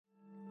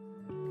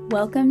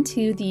Welcome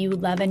to the You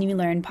Love and You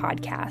Learn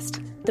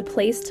podcast, the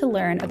place to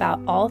learn about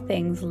all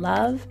things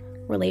love,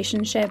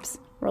 relationships,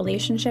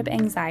 relationship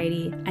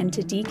anxiety, and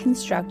to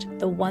deconstruct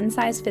the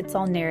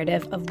one-size-fits-all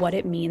narrative of what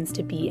it means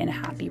to be in a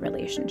happy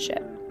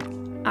relationship.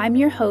 I'm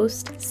your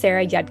host,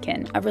 Sarah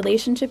Yudkin, a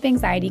relationship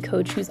anxiety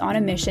coach who's on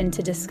a mission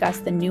to discuss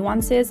the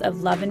nuances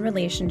of love and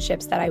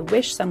relationships that I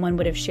wish someone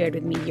would have shared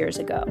with me years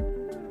ago.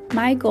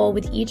 My goal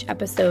with each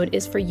episode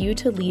is for you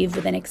to leave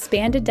with an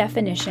expanded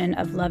definition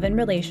of love and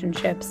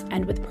relationships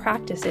and with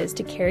practices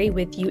to carry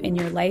with you in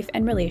your life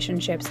and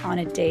relationships on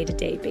a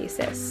day-to-day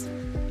basis.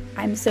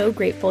 I'm so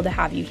grateful to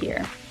have you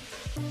here.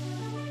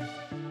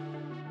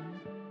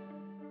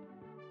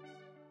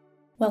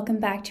 Welcome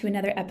back to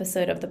another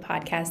episode of the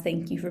podcast.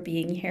 Thank you for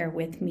being here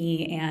with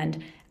me.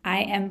 And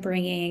I am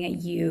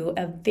bringing you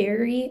a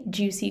very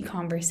juicy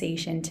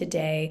conversation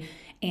today.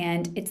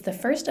 And it's the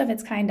first of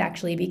its kind,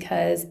 actually,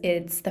 because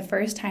it's the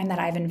first time that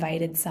I've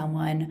invited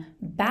someone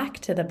back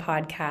to the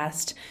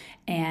podcast.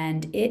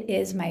 And it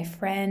is my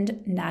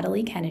friend,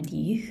 Natalie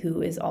Kennedy,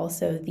 who is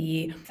also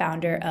the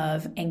founder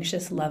of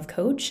Anxious Love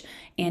Coach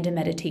and a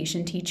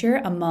meditation teacher,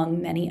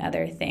 among many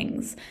other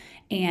things.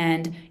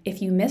 And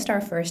if you missed our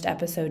first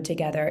episode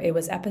together, it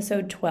was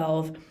episode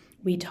 12.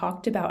 We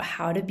talked about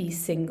how to be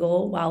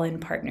single while in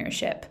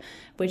partnership,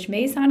 which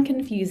may sound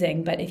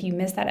confusing, but if you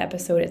missed that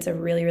episode, it's a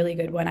really, really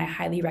good one. I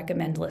highly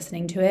recommend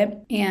listening to it.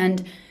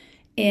 And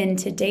in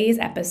today's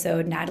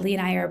episode, Natalie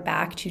and I are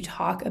back to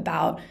talk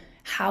about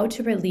how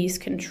to release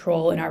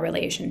control in our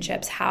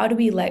relationships. How do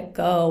we let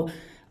go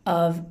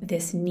of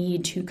this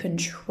need to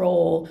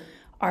control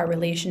our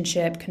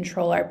relationship,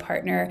 control our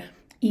partner,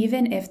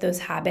 even if those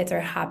habits are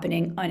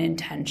happening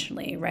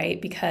unintentionally,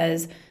 right?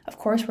 Because of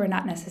course, we're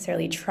not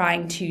necessarily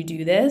trying to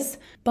do this,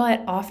 but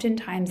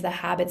oftentimes the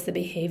habits, the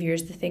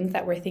behaviors, the things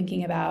that we're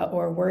thinking about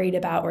or worried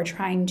about or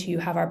trying to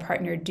have our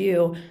partner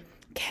do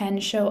can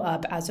show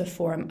up as a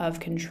form of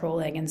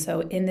controlling. And so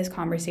in this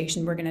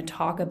conversation, we're going to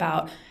talk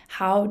about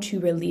how to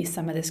release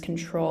some of this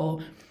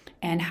control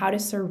and how to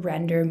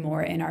surrender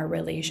more in our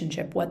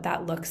relationship, what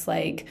that looks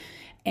like,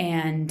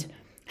 and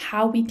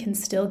how we can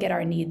still get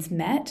our needs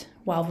met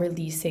while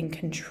releasing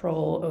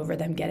control over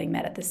them getting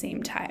met at the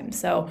same time.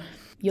 So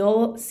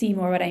you'll see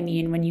more what I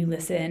mean when you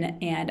listen,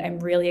 and I'm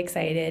really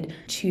excited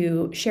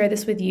to share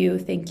this with you.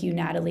 Thank you,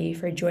 Natalie,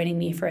 for joining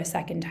me for a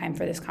second time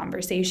for this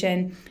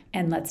conversation,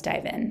 and let's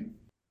dive in.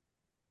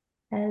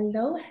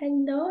 Hello,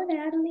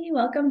 Natalie.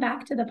 Welcome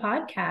back to the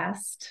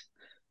podcast.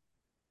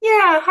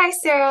 Yeah, hi,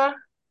 Sarah.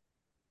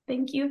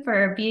 Thank you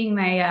for being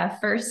my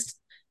first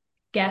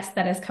guest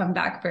that has come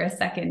back for a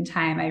second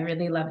time. I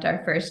really loved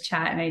our first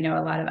chat, and I know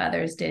a lot of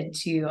others did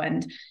too.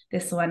 And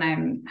this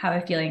one,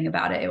 have a feeling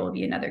about it. It will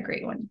be another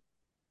great one.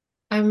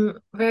 I'm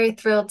very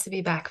thrilled to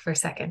be back for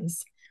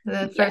seconds.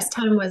 The first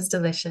time was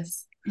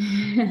delicious.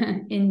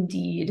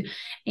 Indeed.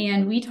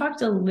 And we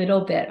talked a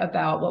little bit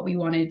about what we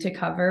wanted to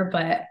cover,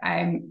 but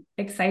I'm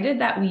excited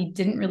that we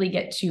didn't really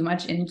get too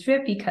much into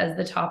it because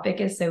the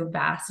topic is so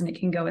vast and it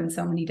can go in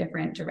so many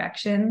different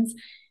directions.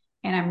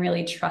 And I'm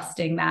really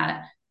trusting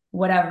that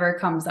whatever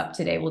comes up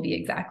today will be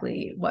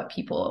exactly what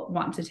people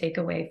want to take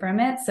away from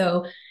it.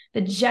 So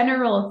the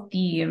general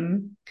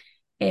theme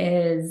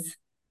is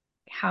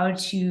how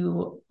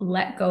to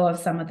let go of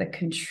some of the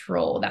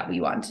control that we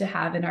want to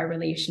have in our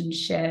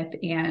relationship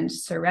and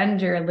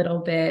surrender a little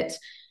bit,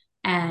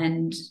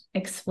 and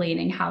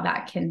explaining how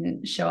that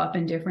can show up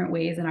in different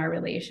ways in our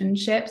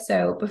relationship.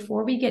 So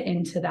before we get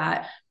into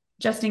that,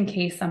 just in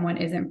case someone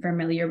isn't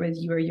familiar with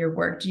you or your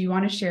work, do you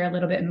want to share a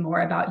little bit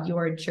more about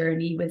your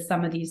journey with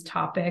some of these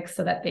topics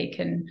so that they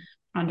can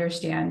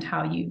understand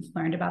how you've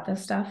learned about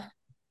this stuff?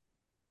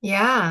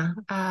 Yeah,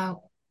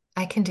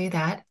 I can do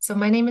that. So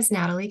my name is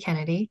Natalie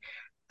Kennedy.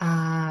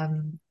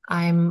 I'm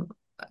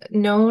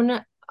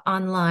known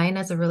online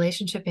as a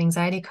relationship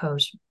anxiety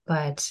coach,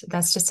 but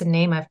that's just a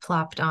name I've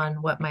plopped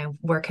on what my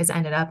work has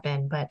ended up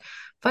in. But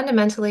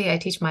fundamentally, I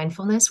teach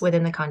mindfulness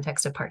within the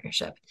context of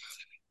partnership.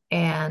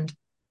 And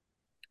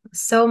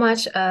so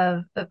much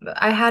of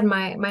I had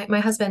my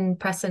husband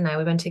Preston and I,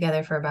 we've been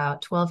together for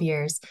about 12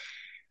 years.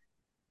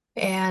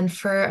 And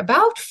for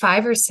about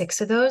 5 or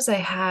 6 of those, I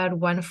had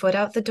one foot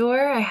out the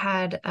door. I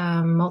had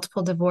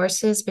multiple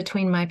divorces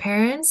between my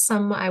parents.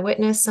 Some I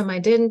witnessed, some I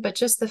didn't. But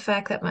just the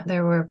fact that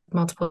there were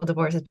multiple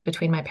divorces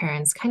between my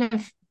parents, kind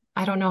of,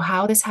 I don't know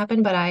how this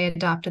happened, but I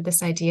adopted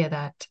this idea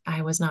that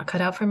I was not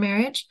cut out for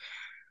marriage.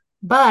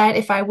 But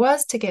if I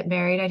was to get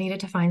married, I needed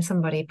to find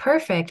somebody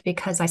perfect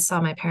because I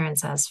saw my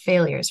parents as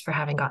failures for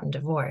having gotten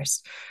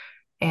divorced.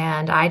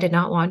 And I did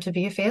not want to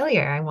be a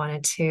failure. I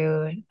wanted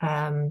to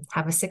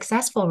have a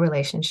successful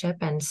relationship.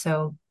 And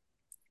so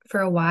for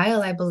a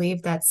while, I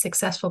believed that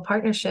successful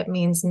partnership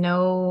means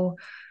no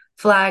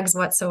flags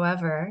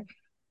whatsoever.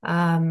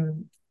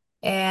 And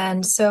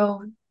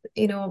so,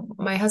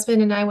 my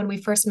husband and I, when we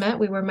first met,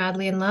 we were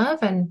madly in love,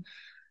 and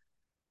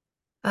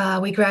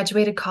we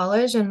graduated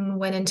college and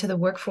went into the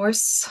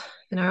workforce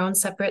in our own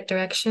separate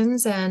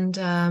directions.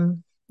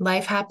 And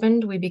life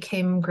happened. We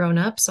became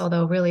grown-ups,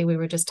 although really we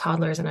were just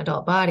toddlers in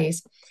adult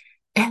bodies.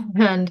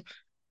 And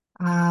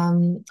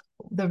Um,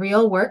 the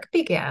real work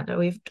began.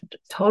 We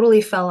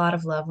totally fell out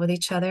of love with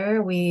each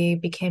other. We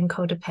became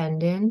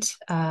codependent.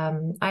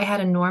 I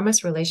had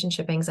enormous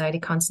relationship anxiety,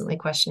 constantly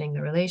questioning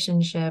the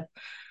relationship.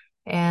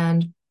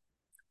 And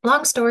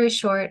long story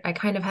short, I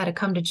kind of had a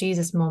come to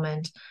Jesus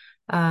moment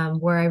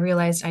where I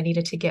realized I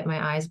needed to get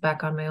my eyes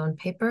back on my own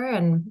paper.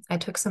 And I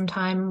took some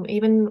time,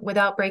 even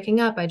without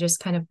breaking up, I just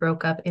kind of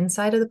broke up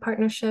inside of the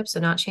partnership. So,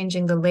 not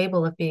changing the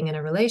label of being in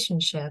a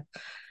relationship,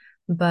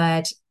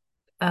 but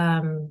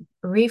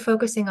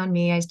refocusing on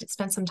me. I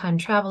spent some time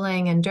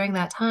traveling. And during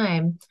that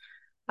time,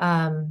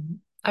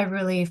 I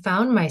really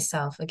found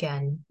myself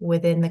again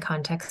within the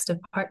context of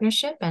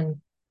partnership.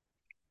 And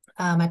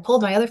I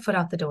pulled my other foot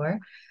out the door,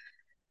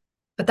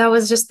 but that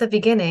was just the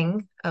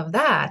beginning of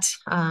that.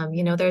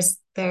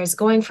 There's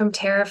going from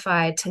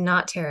terrified to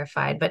not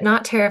terrified, but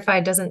not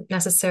terrified doesn't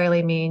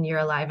necessarily mean you're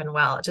alive and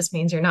well. It just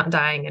means you're not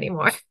dying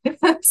anymore.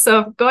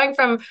 So going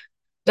from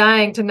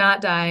dying to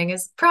not dying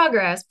is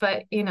progress,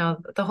 but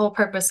the whole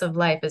purpose of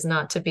life is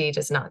not to be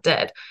just not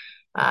dead.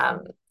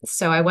 Um,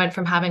 so I went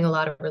from having a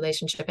lot of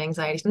relationship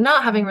anxiety to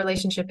not having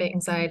relationship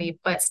anxiety,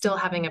 but still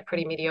having a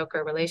pretty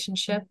mediocre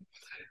relationship.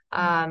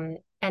 And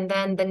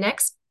then the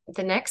next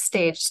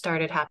stage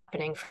started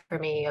happening for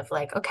me of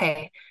like,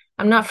 okay,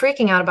 I'm not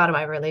freaking out about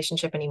my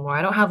relationship anymore.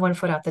 I don't have one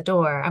foot out the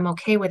door. I'm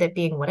okay with it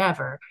being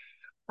whatever.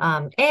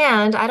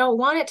 And I don't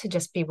want it to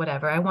just be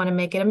whatever. I want to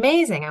make it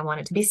amazing. I want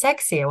it to be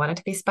sexy. I want it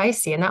to be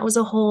spicy. And that was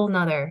a whole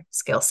nother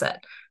skill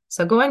set.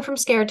 So going from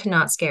scared to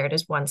not scared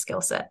is one skill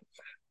set.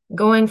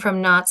 Going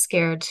from not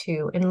scared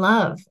to in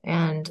love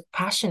and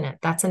passionate,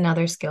 that's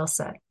another skill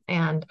set.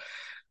 And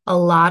a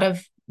lot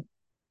of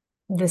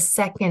the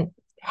second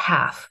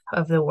half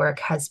of the work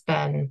has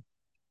been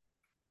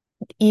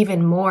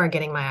even more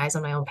getting my eyes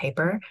on my own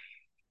paper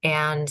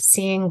and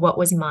seeing what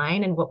was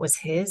mine and what was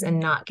his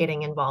and not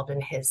getting involved in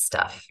his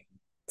stuff.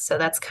 So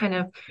that's kind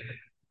of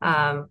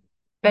um,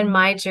 been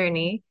my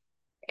journey.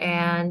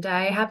 And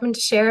I happen to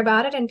share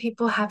about it, and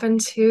people happen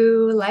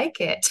to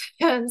like it.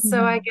 And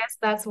so I guess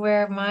that's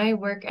where my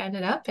work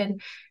ended up. And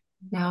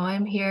now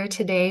I'm here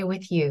today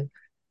with you.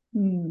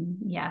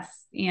 Yes.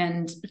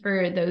 And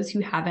for those who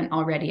haven't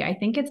already, I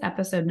think it's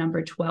episode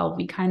number 12.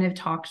 We kind of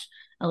talked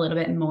a little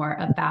bit more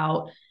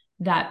about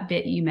that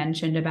bit you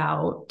mentioned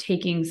about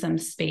taking some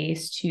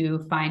space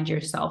to find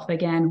yourself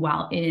again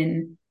while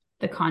in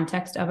the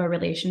context of a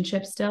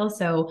relationship still.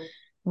 So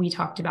we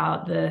talked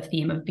about the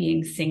theme of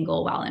being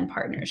single while in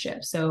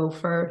partnership. So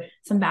for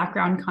some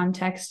background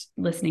context,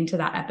 listening to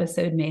that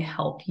episode may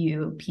help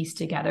you piece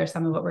together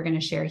some of what we're going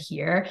to share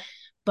here.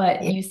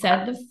 But Yeah. you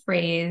said the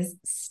phrase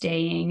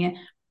staying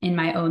in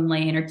my own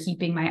lane or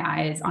keeping my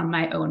eyes on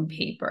my own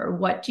paper.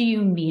 What do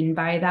you mean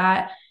by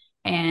that?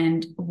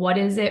 And what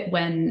is it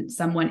when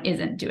someone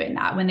isn't doing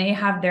that? When they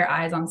have their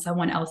eyes on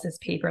someone else's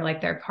paper,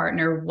 like their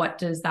partner, what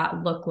does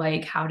that look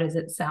like? How does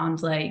it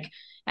sound like?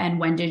 And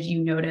when did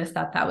you notice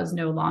that that was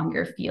no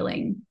longer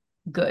feeling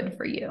good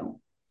for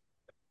you?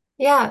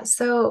 Yeah,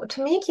 so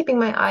to me, keeping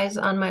my eyes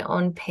on my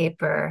own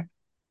paper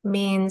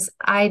means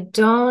I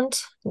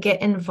don't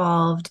get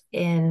involved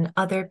in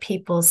other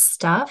people's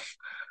stuff.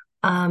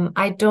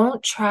 I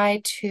don't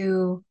try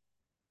to,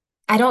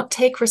 I don't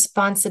take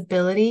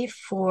responsibility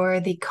for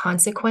the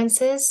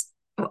consequences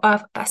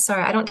of,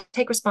 sorry, I don't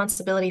take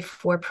responsibility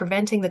for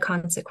preventing the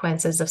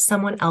consequences of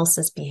someone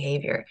else's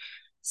behavior.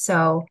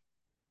 So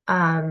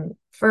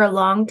for a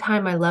long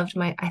time,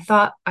 I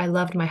thought I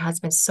loved my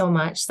husband so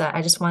much that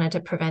I just wanted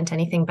to prevent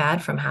anything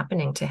bad from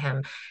happening to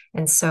him.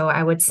 And so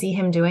I would see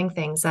him doing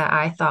things that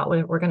I thought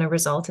were going to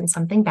result in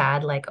something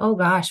bad, like, oh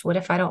gosh, what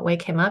if I don't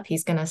wake him up?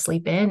 He's going to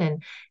sleep in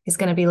and he's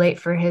going to be late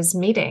for his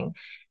meeting.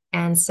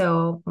 And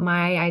so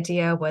my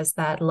idea was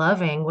that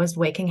loving was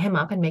waking him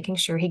up and making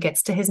sure he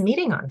gets to his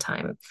meeting on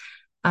time.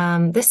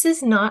 This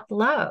is not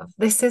love.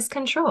 This is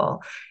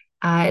control.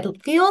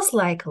 It feels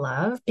like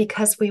love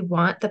because we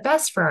want the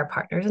best for our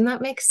partners, and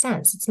that makes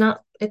sense.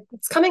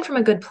 It's coming from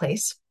a good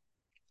place.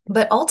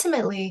 But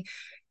ultimately,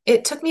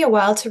 it took me a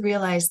while to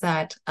realize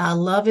that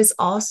love is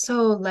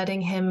also letting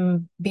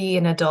him be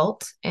an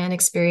adult and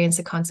experience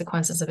the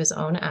consequences of his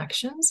own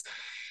actions.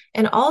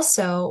 And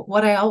also,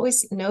 what I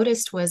always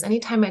noticed was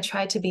anytime I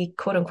tried to be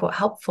quote unquote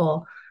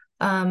helpful,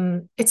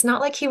 it's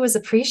not like he was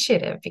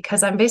appreciative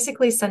because I'm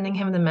basically sending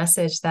him the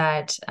message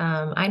that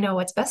I know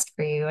what's best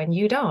for you and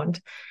you don't.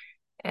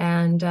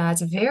 And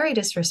it's very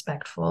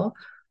disrespectful.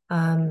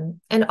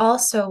 And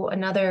also,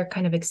 another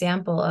kind of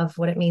example of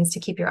what it means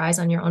to keep your eyes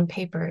on your own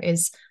paper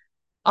is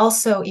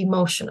also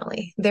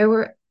emotionally. There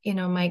were,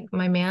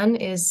 my man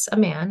is a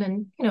man,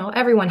 and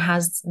everyone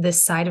has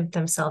this side of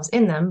themselves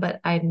in them.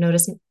 But I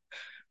noticed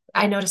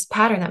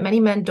pattern that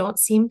many men don't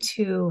seem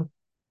to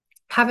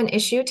have an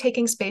issue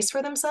taking space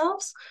for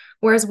themselves,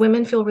 whereas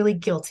women feel really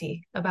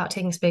guilty about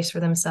taking space for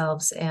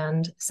themselves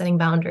and setting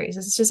boundaries.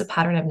 This is just a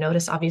pattern I've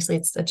noticed. Obviously,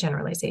 it's a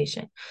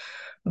generalization.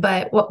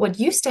 But what would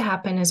used to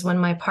happen is when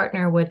my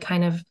partner would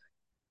kind of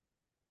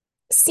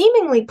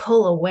seemingly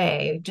pull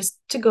away just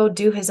to go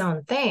do his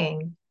own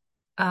thing,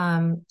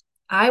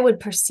 I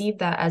would perceive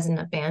that as an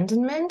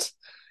abandonment.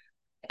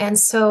 And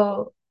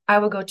so I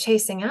would go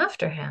chasing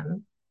after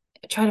him,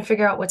 trying to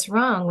figure out what's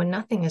wrong when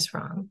nothing is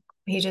wrong.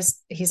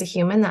 He's a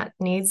human that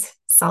needs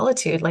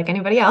solitude like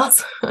anybody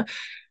else.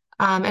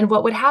 And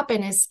what would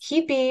happen is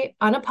he'd be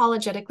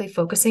unapologetically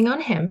focusing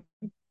on him.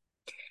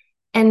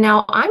 And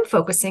now I'm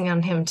focusing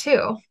on him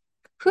too.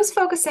 Who's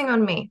focusing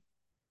on me?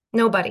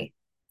 Nobody.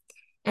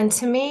 And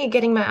to me,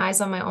 getting my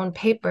eyes on my own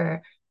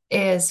paper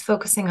is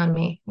focusing on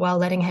me while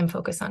letting him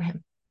focus on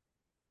him.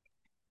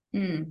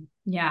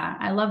 Yeah,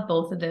 I love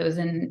both of those.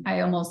 And I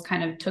almost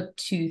kind of took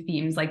two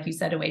themes, like you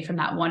said, away from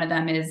that. One of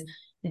them is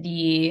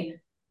the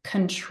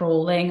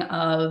controlling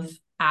of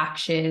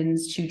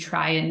actions to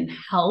try and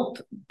help,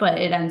 but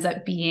it ends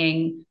up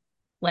being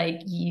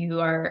like you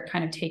are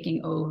kind of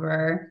taking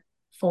over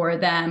for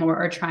them,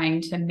 or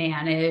trying to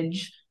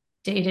manage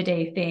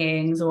day-to-day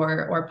things,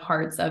 or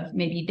parts of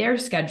maybe their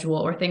schedule,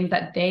 or things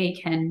that they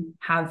can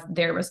have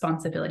their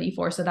responsibility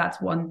for. So that's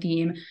one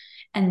theme.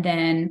 And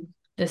then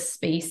the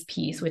space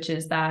piece, which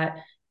is that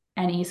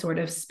any sort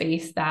of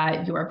space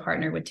that your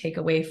partner would take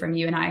away from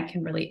you. And I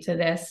can relate to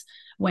this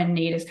when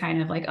Nate is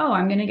kind of like, oh,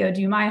 I'm going to go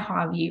do my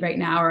hobby right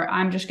now, or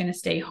I'm just going to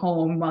stay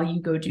home while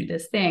you go do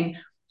this thing.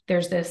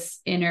 There's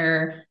this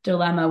inner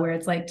dilemma where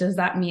it's like, does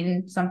that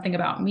mean something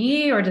about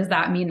me? Or does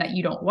that mean that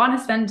you don't want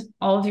to spend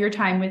all of your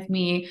time with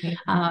me?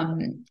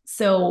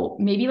 So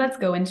maybe let's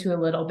go into a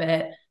little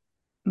bit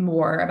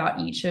more about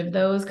each of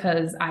those,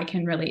 because I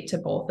can relate to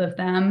both of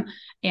them.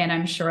 And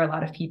I'm sure a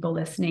lot of people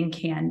listening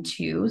can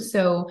too.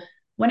 So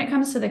when it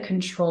comes to the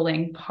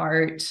controlling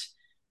part,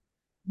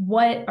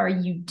 what are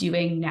you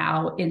doing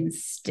now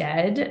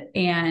instead?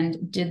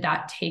 And did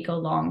that take a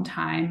long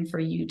time for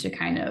you to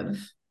kind of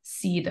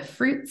see the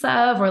fruits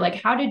of, or like,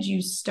 how did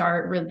you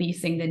start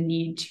releasing the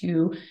need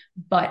to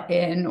butt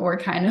in or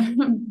kind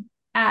of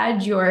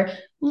add your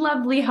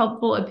lovely,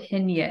 helpful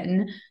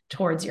opinion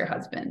towards your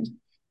husband?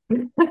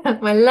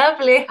 My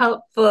lovely,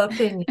 helpful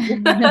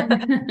opinion,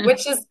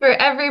 which is for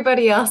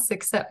everybody else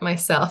except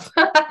myself.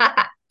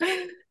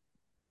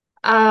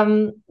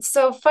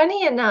 So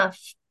funny enough,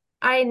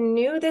 I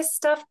knew this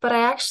stuff, but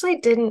I actually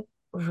didn't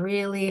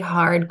really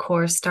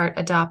hardcore start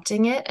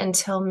adopting it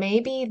until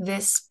maybe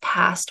this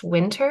past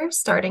winter,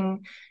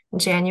 starting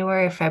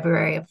January or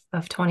February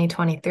of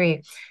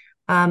 2023.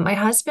 My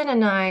husband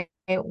and I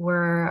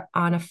were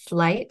on a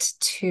flight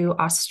to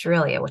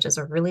Australia, which is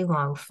a really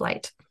long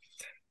flight.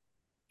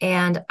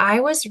 And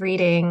I was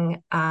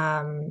reading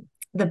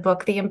the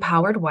book The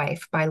Empowered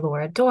Wife by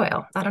Laura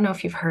Doyle. I don't know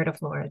if you've heard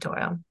of Laura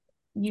Doyle.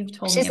 You've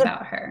told me She's a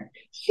about her.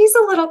 she's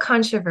a little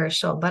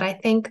controversial, but I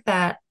think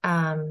that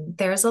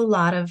there's a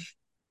lot of,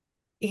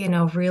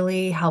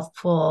 really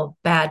helpful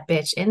bad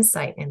bitch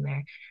insight in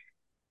there.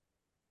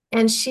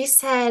 And she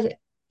said,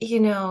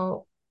 you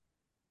know,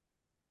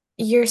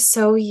 you're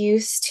so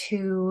used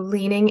to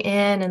leaning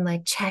in and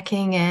like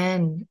checking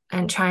in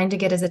and trying to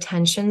get his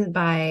attention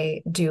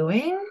by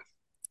doing,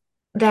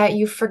 that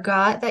you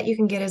forgot that you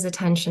can get his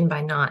attention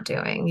by not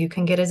doing. You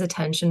can get his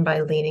attention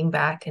by leaning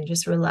back and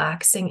just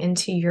relaxing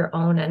into your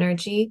own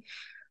energy,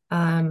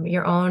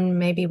 your own,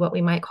 maybe what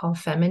we might call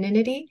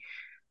femininity.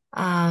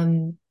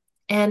 Um,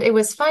 and it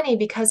was funny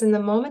because in the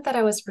moment that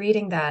I was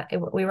reading that,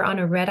 we were on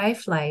a red eye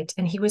flight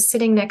and he was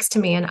sitting next to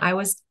me and I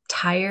was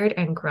tired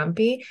and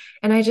grumpy.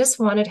 And I just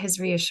wanted his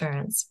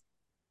reassurance.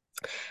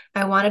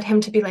 I wanted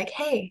him to be like,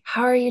 hey,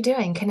 how are you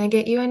doing? Can I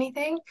get you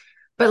anything?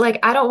 But like,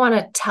 I don't want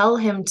to tell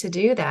him to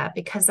do that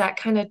because that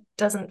kind of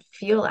doesn't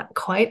feel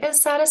quite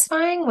as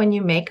satisfying when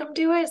you make them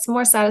do it. It's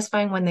more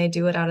satisfying when they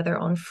do it out of their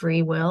own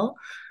free will,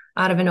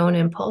 out of an own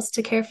impulse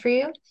to care for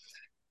you.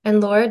 And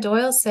Laura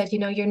Doyle said,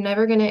 you're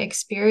never going to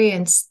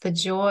experience the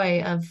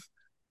joy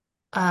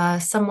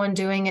of someone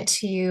doing it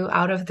to you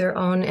out of their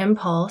own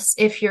impulse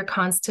if you're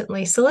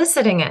constantly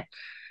soliciting it.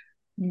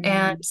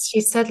 And she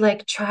said,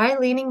 like, try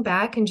leaning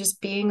back and just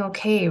being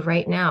okay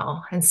right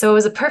now. And so it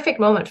was a perfect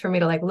moment for me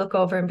to like look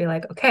over and be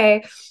like,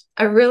 okay,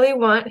 I really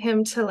want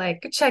him to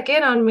like check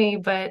in on me,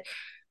 but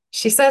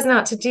she says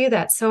not to do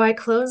that. So I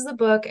closed the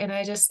book and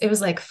it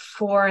was like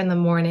 4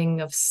 a.m.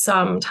 of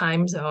some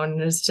time zone.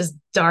 It was just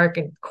dark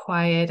and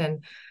quiet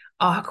and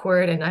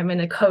awkward. And I'm in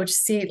a coach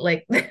seat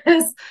like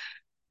this.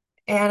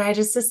 And I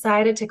just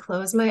decided to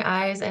close my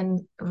eyes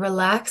and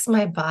relax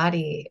my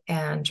body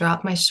and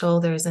drop my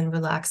shoulders and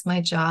relax my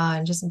jaw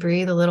and just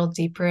breathe a little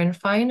deeper and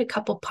find a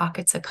couple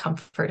pockets of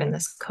comfort in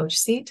this coach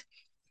seat.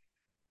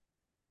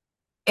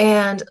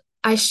 And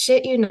I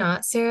shit you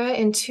not, Sarah,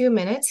 in 2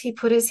 minutes, he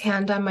put his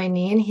hand on my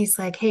knee and he's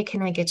like, hey,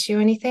 can I get you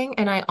anything?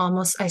 And I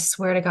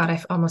swear to God,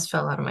 I almost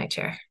fell out of my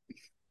chair.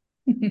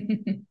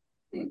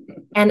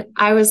 And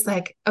I was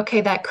like,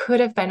 okay, that could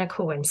have been a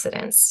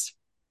coincidence.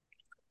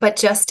 But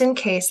just in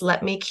case,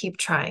 let me keep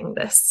trying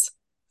this.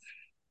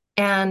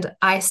 And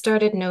I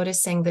started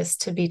noticing this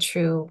to be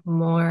true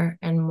more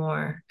and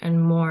more and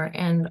more.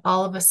 And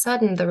all of a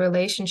sudden, the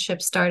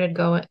relationship started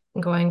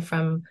going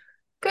from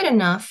good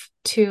enough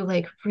to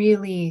like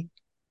really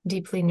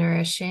deeply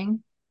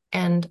nourishing.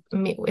 And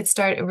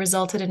it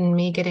resulted in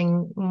me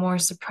getting more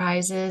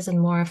surprises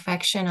and more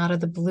affection out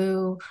of the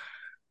blue.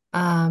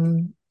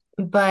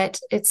 But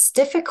it's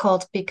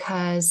difficult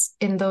because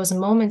in those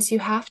moments, you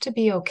have to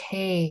be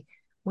okay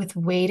with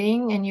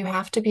waiting and you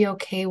have to be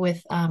okay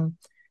with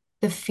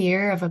the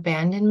fear of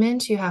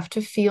abandonment. You have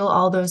to feel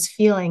all those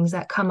feelings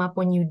that come up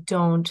when you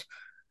don't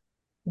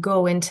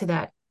go into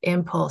that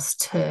impulse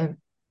to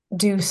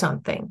do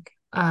something.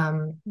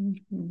 Mhm.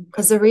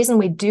 Because the reason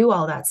we do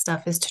all that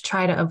stuff is to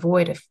try to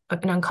avoid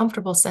an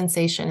uncomfortable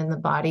sensation in the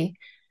body.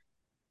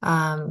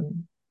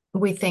 Um,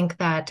 we think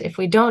that if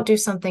we don't do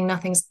something,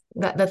 nothing's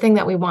that the thing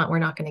that we want, we're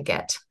not going to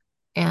get.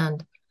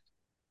 And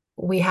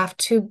we have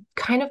to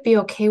kind of be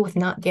okay with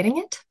not getting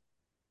it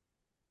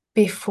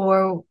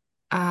before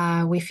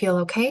we feel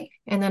okay.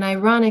 And then,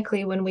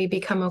 ironically, when we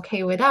become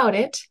okay without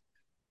it,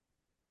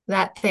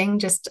 that thing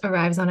just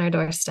arrives on our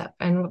doorstep.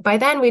 And by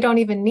then, we don't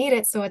even need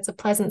it. So it's a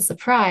pleasant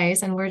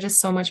surprise. And we're just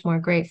so much more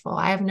grateful.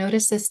 I have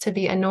noticed this to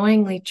be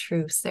annoyingly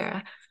true,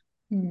 Sarah.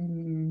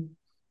 Mm.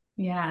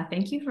 Yeah,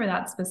 thank you for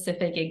that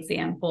specific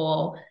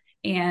example.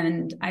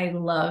 And I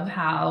love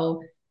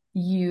how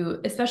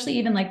you, especially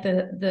even like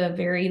the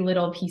very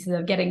little pieces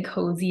of getting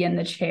cozy in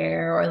the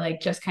chair or like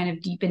just kind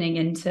of deepening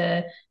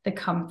into the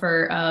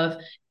comfort of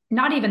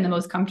not even the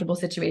most comfortable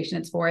situation.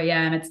 It's 4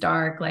 a.m., it's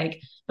dark,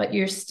 like, but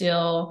you're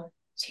still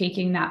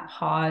taking that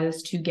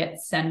pause to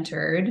get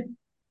centered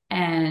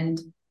and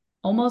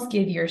almost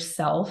give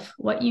yourself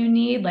what you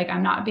need. Like,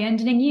 I'm not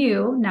abandoning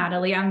you,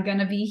 Natalie, I'm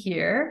gonna be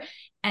here.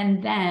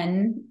 And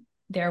then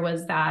there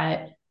was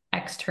that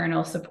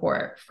external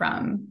support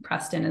from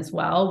Preston as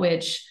well,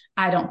 which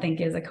I don't think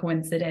is a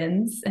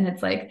coincidence. And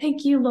it's like,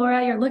 thank you,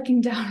 Laura, you're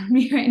looking down on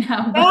me right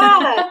now, but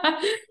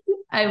Yeah.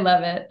 I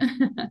love it.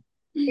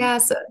 Yeah.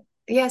 So,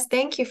 yes,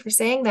 thank you for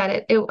saying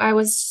that. I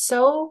was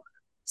so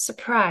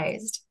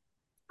surprised.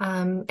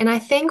 And I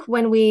think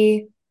when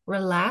we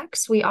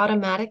relax, we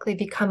automatically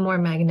become more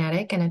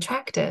magnetic and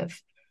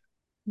attractive.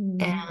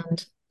 Mm,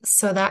 And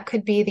so that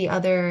could be the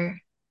other,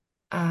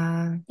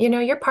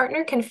 your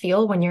partner can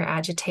feel when you're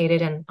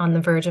agitated and on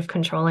the verge of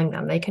controlling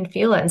them. They can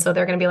feel it. And so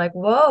they're going to be like,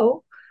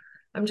 whoa,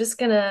 I'm just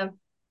gonna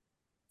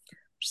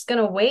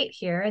wait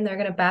here, and they're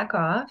gonna back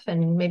off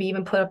and maybe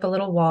even put up a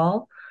little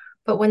wall.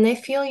 But when they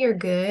feel you're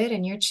good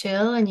and you're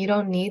chill and you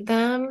don't need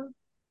them,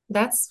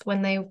 that's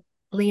when they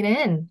lean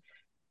in.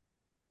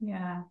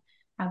 yeah,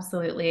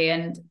 absolutely.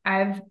 And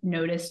I've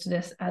noticed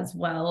this as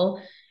well.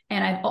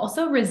 And I've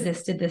also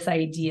resisted this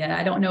idea.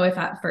 I don't know if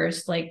at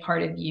first, like,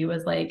 part of you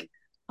was like,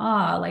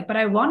 like, but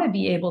I want to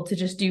be able to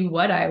just do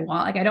what I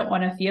want. Like, I don't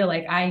want to feel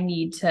like I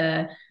need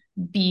to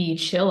be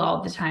chill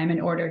all the time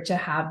in order to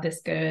have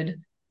this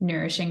good,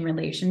 nourishing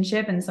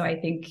relationship. And so I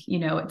think,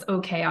 it's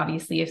okay,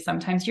 obviously, if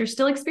sometimes you're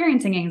still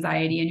experiencing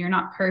anxiety and you're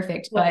not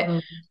perfect, but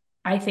Mhm.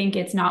 I think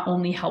it's not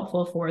only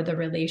helpful for the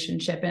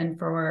relationship and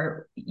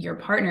for your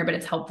partner, but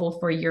it's helpful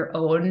for your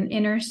own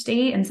inner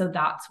state. And so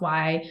that's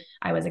why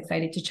I was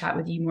excited to chat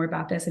with you more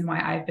about this and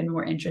why I've been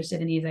more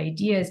interested in these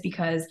ideas,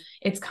 because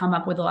it's come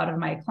up with a lot of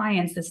my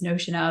clients, this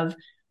notion of,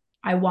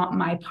 I want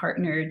my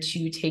partner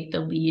to take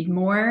the lead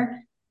more.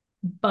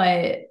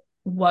 But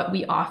what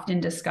we often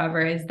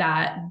discover is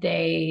that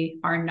they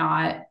are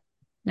not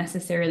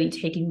necessarily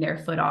taking their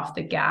foot off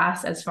the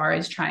gas as far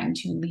as trying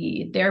to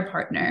lead their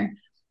partner.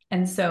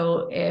 And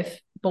so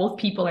if both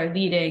people are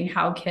leading,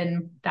 how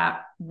can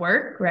that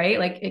work? Right?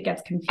 Like, it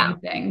gets Yeah.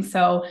 confusing.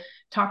 So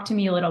talk to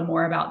me a little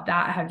more about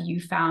that. Have you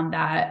found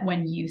that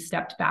when you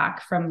stepped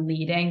back from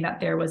leading, that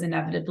there was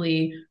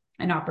inevitably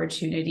an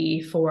opportunity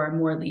for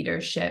more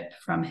leadership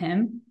from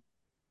him?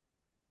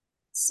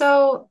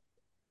 So,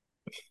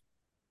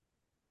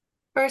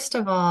 first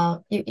of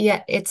all,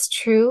 yeah, it's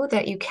true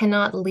that you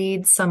cannot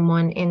lead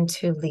someone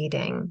into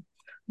leading.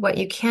 What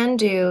you can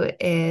do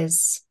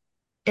is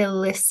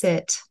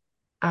elicit,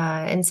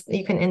 and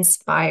you can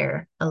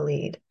inspire a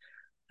lead.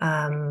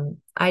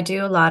 I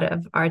do a lot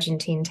of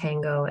Argentine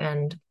tango,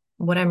 and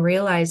what I'm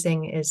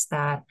realizing is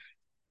that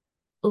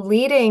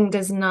leading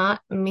does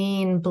not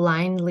mean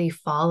blindly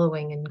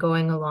following and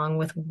going along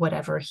with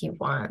whatever he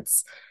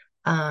wants.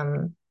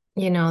 Um,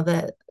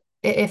 that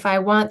if I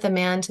want the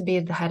man to be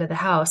the head of the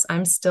house,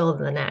 I'm still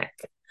the neck.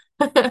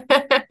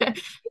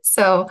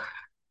 So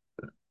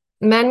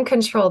men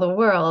control the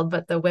world,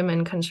 but the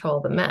women control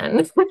the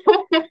men.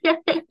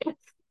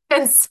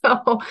 And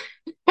so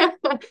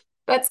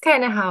that's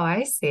kind of how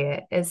I see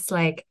it. It's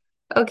like,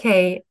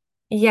 okay,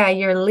 yeah,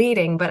 you're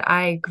leading, but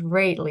I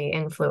greatly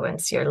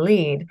influence your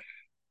lead.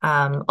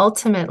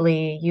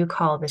 Ultimately, you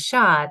call the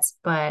shots,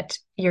 but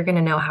you're going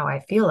to know how I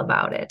feel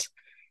about it.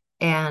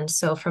 And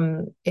so,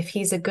 if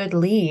he's a good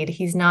lead,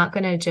 he's not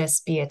going to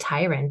just be a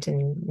tyrant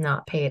and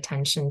not pay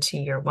attention to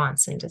your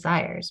wants and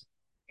desires.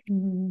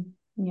 Mm-hmm.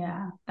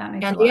 Yeah, that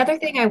makes a And the lot of other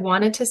thing sense. I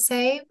wanted to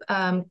say,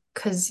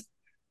 because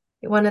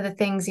one of the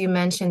things you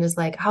mentioned is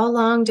like, how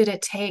long did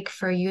it take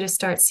for you to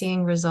start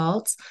seeing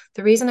results?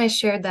 The reason I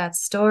shared that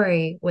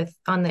story with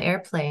on the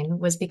airplane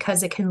was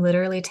because it can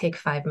literally take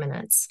 5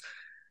 minutes.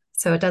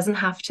 So it doesn't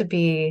have to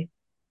be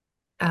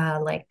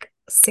like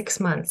 6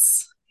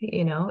 months.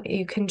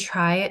 You can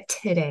try it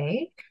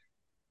today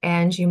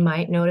and you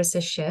might notice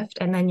a shift,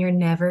 and then you're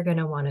never going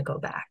to want to go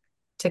back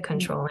to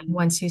controlling.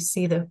 Mhm.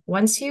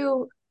 Once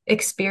you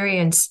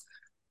experience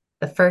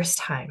the first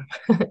time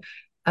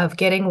of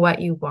getting what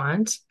you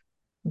want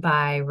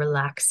by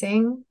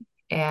relaxing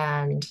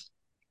and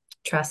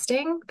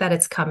trusting that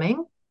it's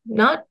coming,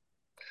 not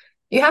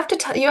you have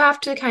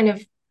to kind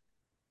of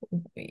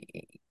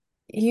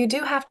you do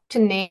have to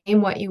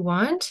name what you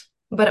want,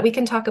 but we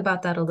can talk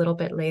about that a little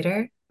bit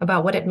later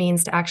about what it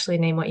means to actually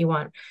name what you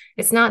want.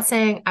 It's not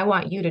saying I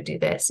want you to do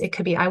this. It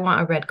could be I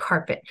want a red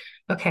carpet.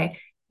 Okay.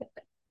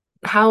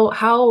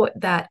 How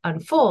that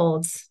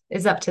unfolds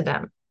is up to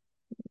them.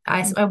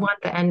 I Mhm.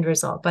 want the end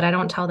result, but I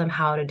don't tell them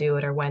how to do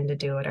it or when to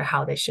do it or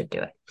how they should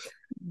do it.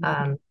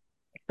 Um,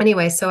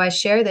 anyway, so I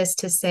share this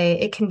to say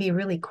it can be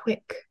really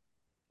quick.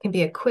 It can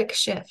be a quick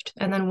shift.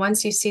 And then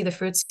once you see the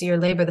fruits of your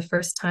labor the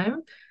first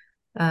time,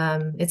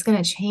 it's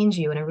going to change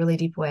you in a really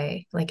deep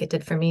way, like it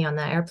did for me on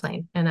that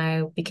airplane. And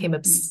I became Mhm.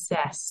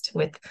 obsessed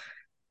with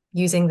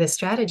using this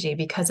strategy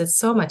because it's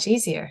so much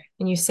easier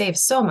and you save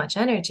so much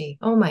energy.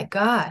 Oh my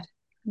God.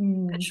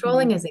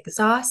 Controlling Mhm. is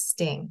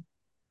exhausting.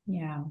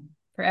 Yeah,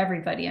 for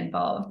everybody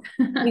involved.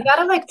 You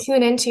gotta like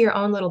tune into your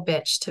own little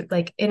bitch to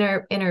like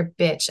inner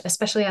bitch,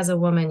 especially as a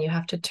woman. You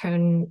have to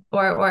turn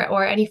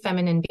or any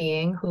feminine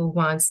being who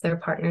wants their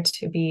partner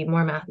to be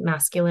more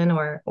masculine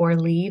or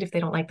lead if they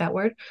don't like that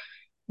word.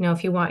 You know,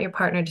 if you want your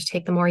partner to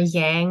take the more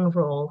yang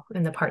role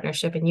in the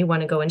partnership and you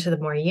want to go into the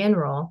more yin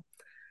role,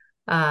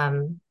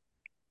 um,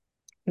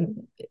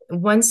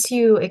 once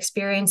you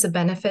experience the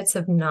benefits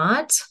of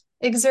not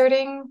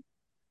exerting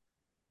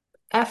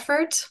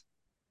effort,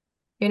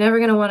 you're never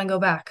going to want to go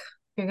back.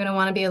 You're going to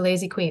want to be a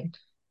lazy queen.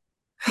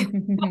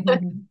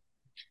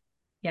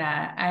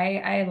 Yeah,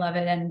 I love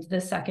it. And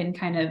the second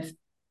kind of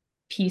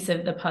piece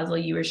of the puzzle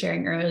you were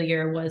sharing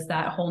earlier was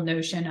that whole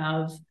notion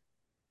of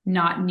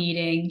not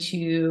needing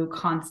to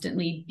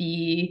constantly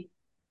be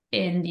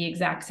in the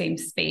exact same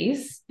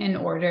space in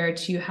order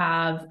to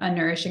have a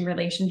nourishing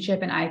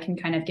relationship. And I can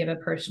kind of give a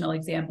personal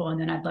example, and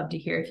then I'd love to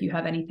hear if you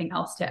have anything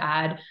else to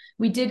add.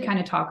 We did kind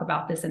of talk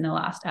about this in the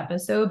last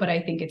episode, but I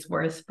think it's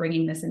worth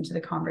bringing this into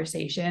the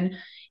conversation,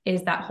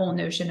 is that whole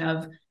notion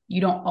of you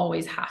don't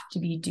always have to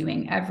be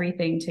doing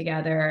everything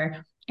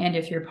together. And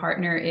if your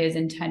partner is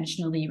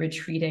intentionally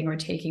retreating or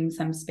taking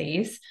some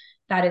space,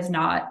 that is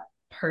not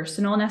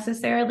personal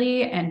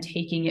necessarily, and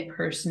taking it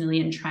personally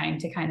and trying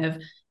to kind of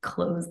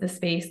close the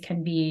space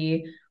can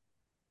be,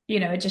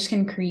 it just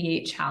can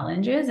create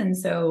challenges. And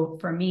so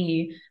for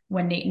me,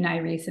 when Nate and I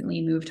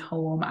recently moved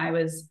home, I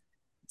was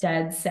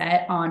dead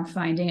set on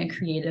finding a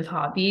creative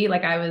hobby.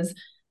 I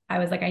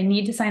was like, I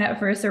need to sign up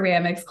for a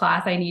ceramics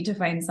class. I need to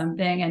find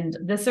something. And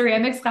the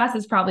ceramics class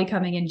is probably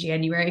coming in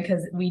January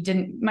because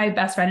my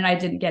best friend and I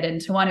didn't get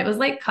into one. It was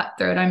like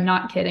cutthroat. I'm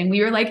not kidding.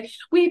 We were like,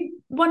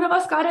 one of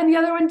us got in, the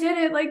other one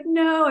didn't. Like,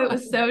 no, it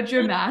was so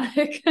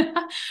dramatic.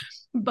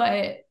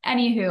 But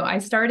anywho, I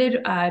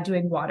started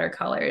doing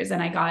watercolors,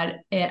 and I got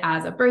it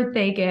as a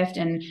birthday gift.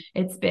 And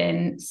it's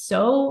been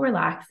so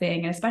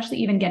relaxing, and especially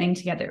even getting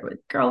together with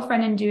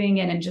girlfriend and doing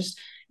it, and just,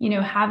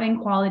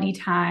 having quality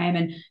time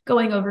and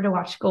going over to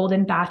watch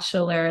Golden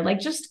Bachelor, like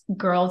just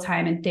girl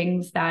time and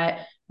things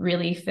that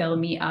really fill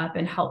me up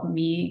and help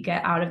me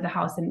get out of the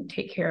house and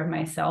take care of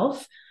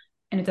myself.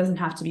 And it doesn't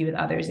have to be with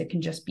others, it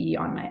can just be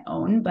on my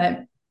own.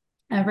 But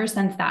ever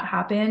since that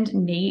happened,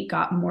 Nate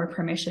got more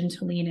permission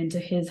to lean into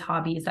his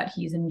hobbies that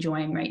he's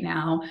enjoying right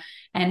now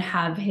and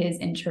have his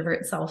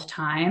introvert self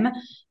time.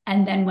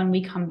 And then when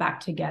we come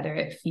back together,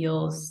 it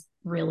feels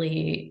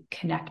really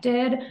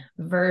connected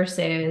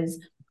versus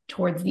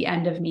towards the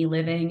end of me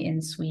living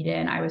in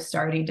Sweden, I was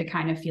starting to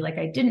kind of feel like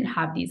I didn't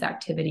have these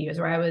activities,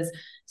 or I was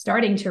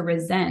starting to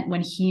resent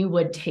when he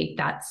would take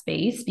that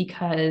space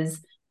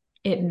because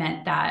it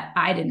meant that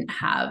I didn't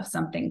have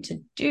something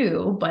to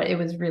do, but it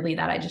was really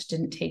that I just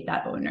didn't take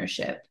that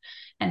ownership.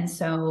 And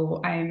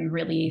so I'm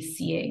really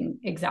seeing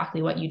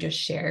exactly what you just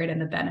shared and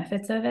the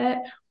benefits of it.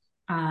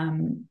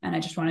 And I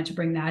just wanted to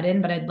bring that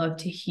in, but I'd love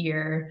to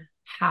hear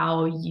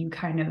how you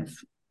kind of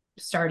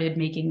started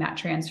making that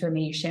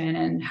transformation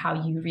and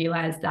how you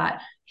realized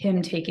that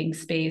him taking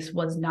space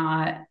was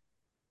not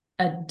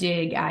a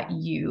dig at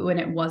you and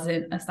it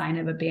wasn't a sign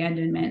of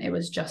abandonment. It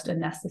was just a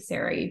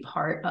necessary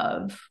part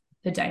of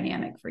the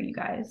dynamic for you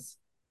guys.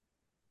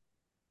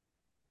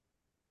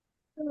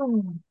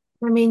 Oh,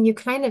 I mean, you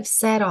kind of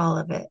said all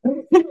of it.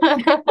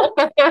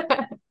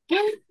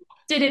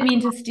 Didn't mean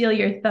to steal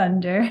your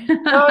thunder.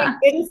 No, you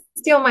didn't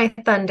steal my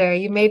thunder.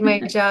 You made my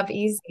job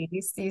easy.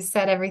 You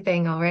said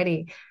everything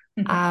already.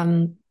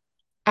 Um,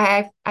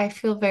 I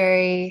feel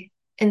very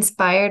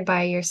inspired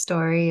by your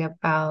story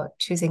about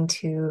choosing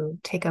to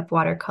take up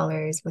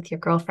watercolors with your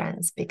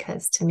girlfriends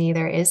because to me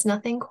there is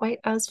nothing quite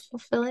as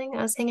fulfilling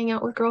as hanging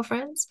out with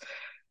girlfriends.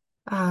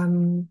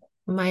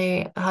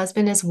 My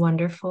husband is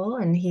wonderful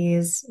and he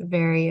is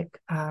very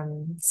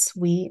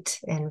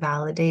sweet and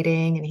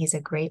validating and he's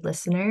a great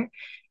listener.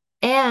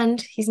 And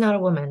he's not a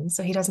woman,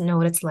 so he doesn't know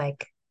what it's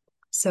like.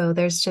 So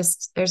there's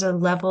a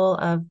level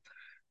of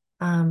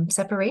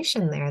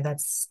separation there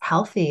that's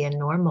healthy and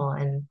normal.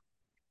 And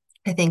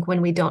I think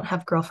when we don't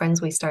have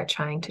girlfriends, we start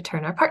trying to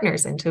turn our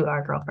partners into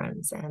our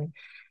girlfriends. And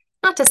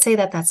not to say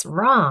that that's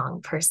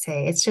wrong per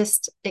se, it's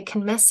just it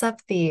can mess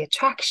up the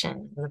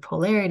attraction and the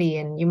polarity.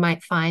 And you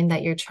might find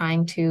that you're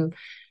trying to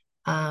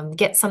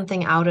get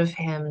something out of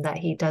him that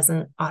he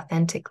doesn't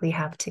authentically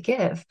have to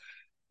give.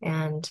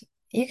 And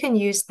you can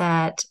use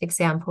that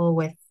example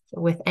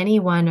with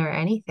anyone or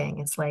anything.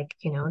 It's like,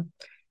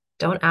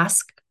 don't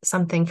ask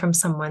something from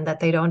someone that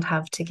they don't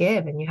have to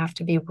give, and you have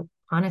to be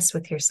honest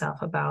with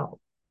yourself about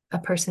a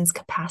person's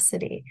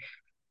capacity.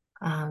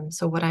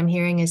 So what I'm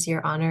hearing is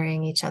you're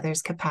honoring each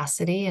other's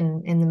capacity,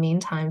 and in the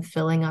meantime,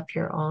 filling up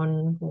your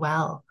own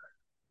well.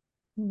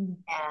 Mm.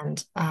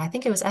 And I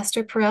think it was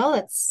Esther Perel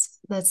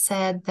that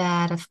said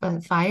that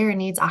a fire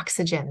needs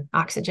oxygen.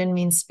 Oxygen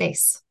means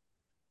space.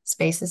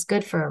 Space is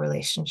good for a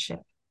relationship.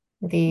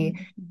 The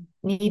Mhm.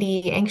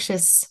 needy,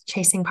 anxious,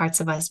 chasing parts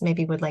of us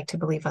maybe would like to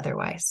believe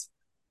otherwise.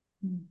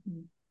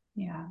 Mhm.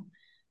 Yeah,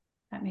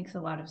 that makes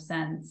a lot of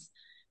sense.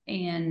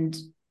 And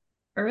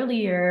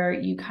earlier,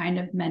 you kind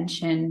of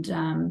mentioned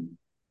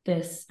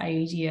this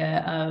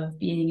idea of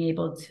being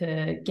able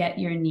to get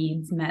your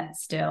needs met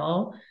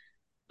still,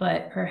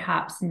 but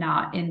perhaps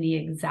not in the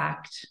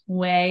exact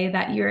way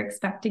that you're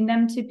expecting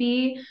them to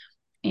be.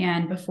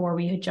 And before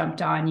we had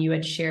jumped on, you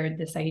had shared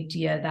this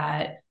idea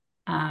that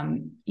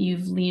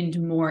you've leaned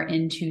more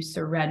into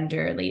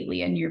surrender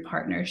lately in your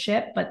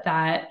partnership, but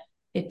that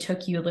it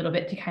took you a little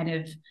bit to kind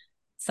of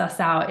suss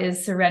out,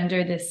 is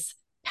surrender this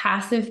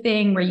passive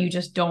thing where you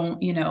just don't,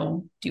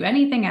 do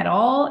anything at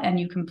all and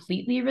you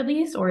completely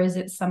release, or is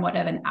it somewhat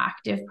of an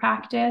active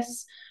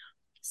practice?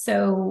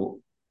 So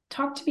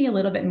talk to me a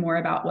little bit more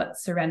about what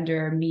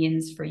surrender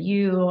means for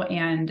you,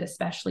 and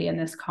especially in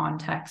this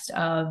context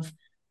of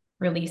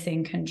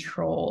releasing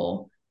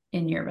control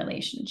in your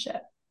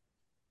relationship.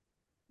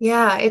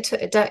 Yeah,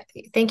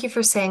 thank you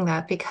for saying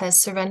that,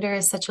 because surrender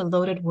is such a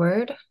loaded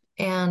word,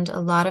 and a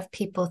lot of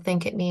people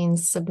think it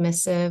means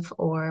submissive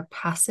or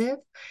passive,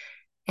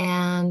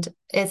 and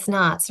it's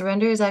not.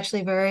 Surrender is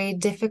actually very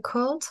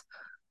difficult.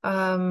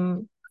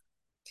 Um,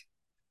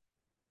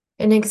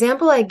 an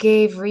example I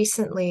gave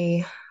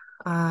recently,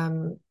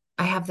 I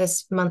have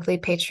this monthly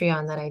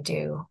Patreon that I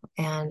do,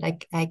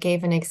 and I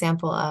gave an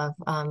example of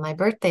my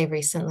birthday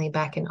recently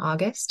back in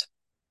August,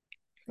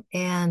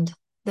 and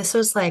this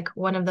was like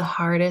one of the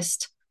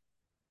hardest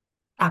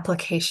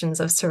applications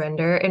of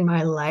surrender in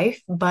my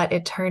life, but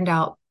it turned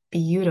out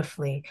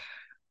beautifully.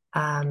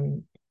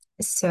 Um,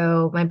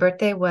 so my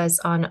birthday was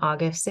on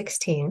August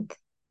 16th,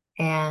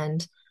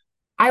 and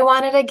I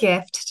wanted a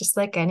gift just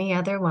like any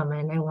other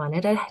woman. I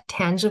wanted a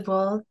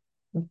tangible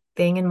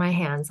thing in my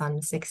hands on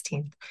the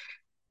 16th.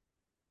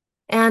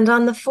 And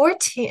on the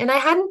 14th, and I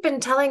hadn't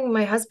been telling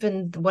my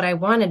husband what I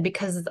wanted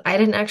because I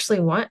didn't actually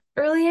want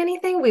really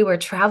anything. We were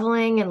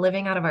traveling and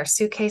living out of our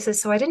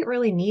suitcases, so I didn't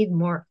really need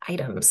more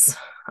items.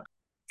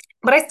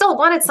 But I still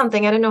wanted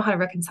something. I didn't know how to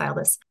reconcile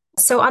this.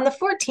 So on the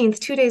 14th,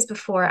 2 days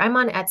before, I'm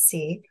on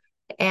Etsy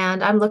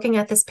and I'm looking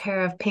at this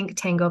pair of pink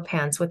tango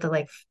pants with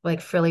the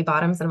like frilly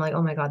bottoms. And I'm like,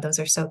 oh my God, those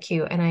are so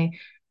cute. And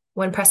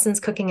when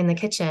Preston's cooking in the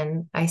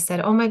kitchen, I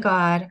said, oh my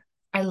God,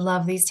 I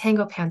love these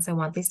tango pants. I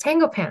want these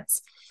tango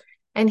pants.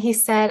 And he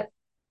said,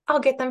 I'll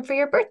get them for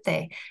your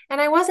birthday. And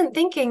I wasn't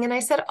thinking. And I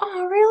said,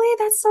 oh, really?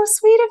 That's so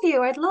sweet of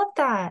you. I'd love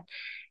that.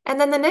 And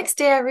then the next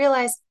day I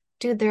realized,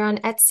 dude, they're on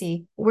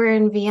Etsy. We're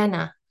in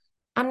Vienna.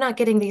 I'm not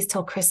getting these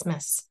till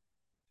Christmas.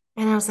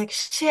 And I was like,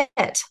 shit,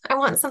 I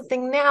want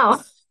something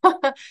now.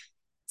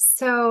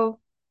 So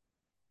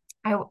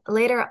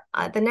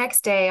the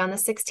next day on the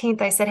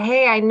 16th, I said,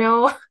 hey, I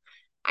know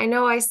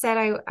I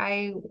said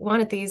I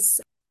wanted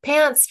these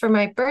pants for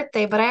my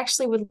birthday, but I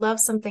actually would love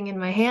something in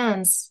my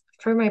hands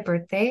for my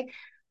birthday.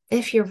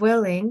 If you're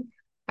willing,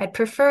 I'd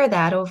prefer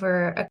that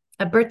over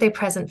a birthday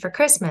present for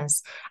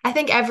Christmas. I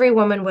think every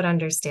woman would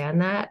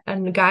understand that.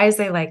 And guys,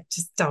 they like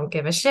just don't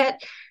give a shit.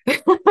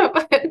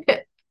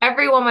 But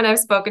every woman I've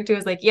spoken to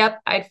is like,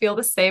 yep, I'd feel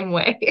the same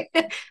way.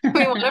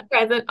 We want a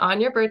present on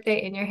your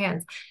birthday in your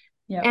hands.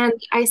 Yep. And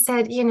I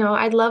said,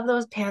 I'd love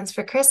those pants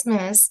for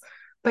Christmas,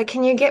 but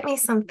can you get me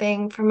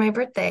something for my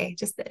birthday?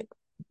 Just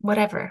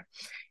whatever.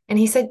 And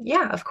he said,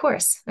 yeah, of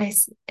course.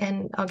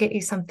 And I'll get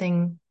you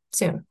something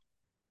soon.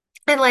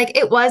 And like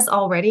it was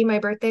already my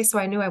birthday, so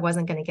I knew I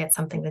wasn't going to get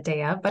something the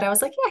day of, but I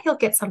was like, yeah, he'll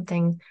get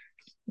something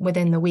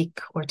within the week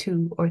or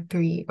two or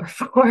three or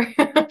four.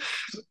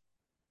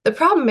 The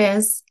problem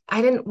is,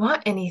 I didn't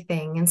want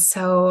anything. And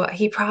so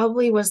he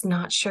probably was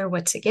not sure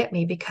what to get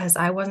me because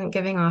I wasn't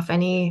giving off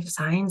any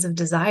signs of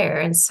desire.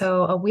 And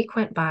so a week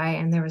went by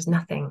and there was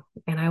nothing.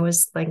 And I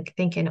was like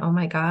thinking, oh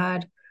my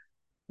God,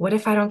 what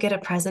if I don't get a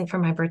present for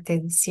my birthday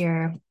this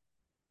year?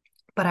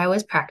 But I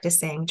was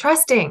practicing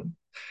trusting.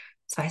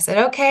 So I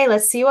said, okay,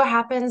 let's see what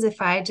happens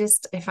if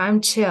I'm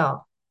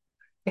chill,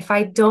 if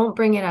I don't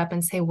bring it up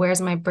and say,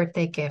 where's my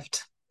birthday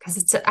gift?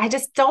 Because I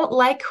just don't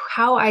like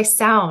how I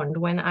sound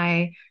when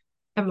I'm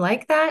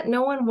like that.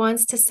 No one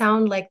wants to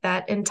sound like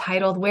that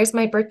entitled, where's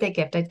my birthday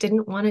gift? I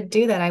didn't want to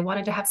do that. I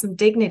wanted to have some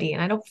dignity.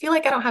 And I don't feel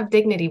like I don't have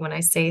dignity when I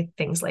say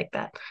things like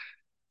that.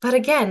 But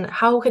again,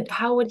 how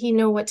would he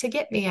know what to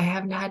get me? I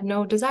haven't had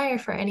no desire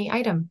for any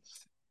item.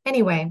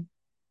 Anyway,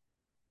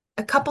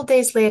 a couple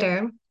days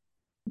later,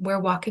 we're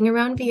walking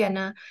around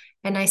Vienna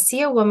and I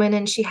see a woman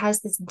and she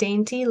has this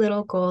dainty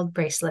little gold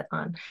bracelet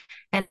on.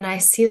 And I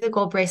see the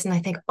gold bracelet and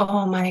I think,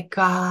 oh my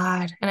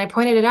God. And I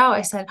pointed it out.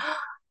 I said, oh,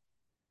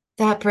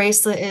 that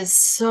bracelet is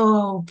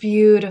so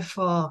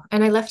beautiful.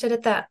 And I left it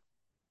at that.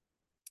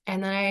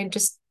 And then I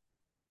just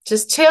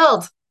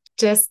chilled.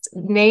 Just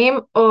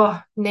name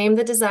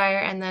the desire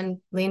and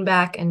then lean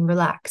back and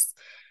relax.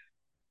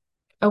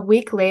 A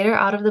week later,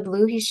 out of the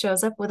blue, he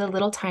shows up with a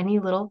little tiny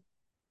little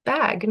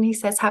bag and he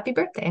says, Happy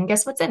birthday. And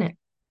guess what's in it?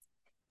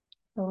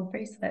 Gold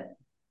bracelet.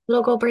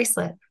 Little gold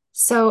bracelet.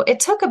 So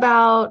it took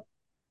about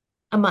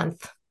a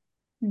month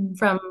Mm.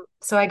 from,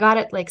 so I got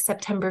it like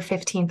September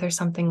 15th or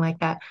something like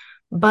that.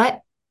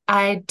 But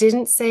I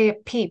didn't say a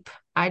peep.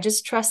 I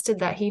just trusted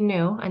that he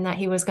knew and that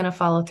he was going to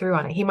follow through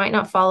on it. He might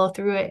not follow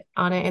through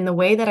on it in the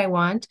way that I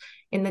want,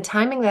 in the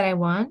timing that I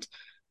want.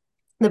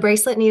 The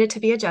bracelet needed to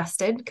be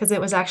adjusted because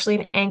it was actually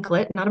an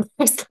anklet, not a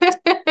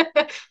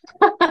bracelet.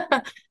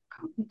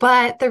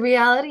 But the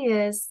reality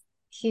is,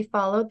 he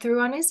followed through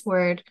on his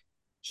word.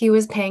 He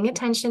was paying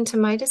attention to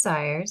my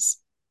desires.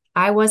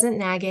 I wasn't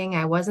nagging.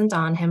 I wasn't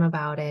on him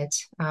about it.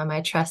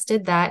 I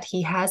trusted that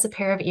he has a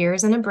pair of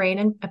ears and a brain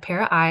and a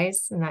pair of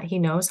eyes, and that he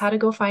knows how to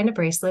go find a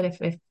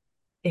bracelet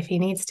if he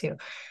needs to.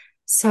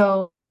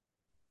 So,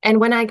 and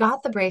when I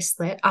got the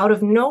bracelet out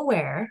of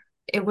nowhere,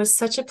 it was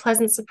such a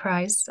pleasant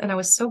surprise, and I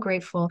was so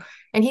grateful.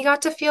 And he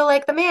got to feel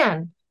like the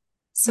man.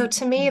 So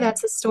to me, Mhm.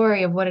 that's a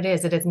story of what it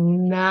is. It is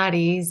not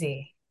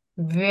easy,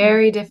 Mm.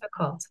 very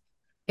difficult.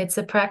 It's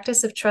a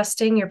practice of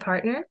trusting your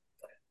partner.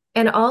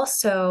 And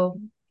also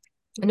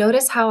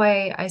notice how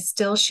I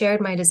still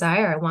shared my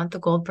desire. I want the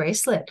gold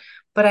bracelet,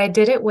 but I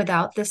did it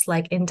without this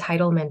like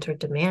entitlement or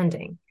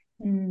demanding.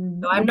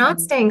 So I'm not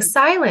Mm-hmm. staying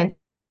silent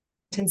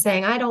and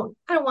saying, I don't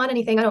want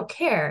anything. I don't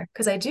care,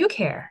 because I do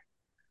care.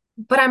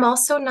 But I'm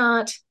also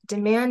not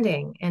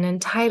demanding and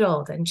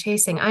entitled and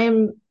chasing. I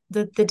am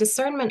the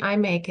discernment I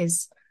make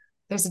is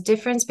there's a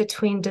difference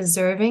between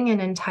deserving and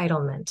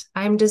entitlement.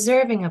 I'm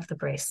deserving of the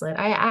bracelet.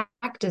 I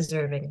act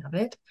deserving of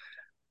it,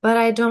 but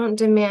I don't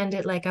demand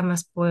it like I'm a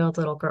spoiled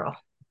little girl.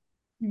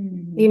 You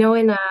Mm-hmm. know,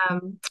 in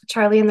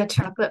Charlie and the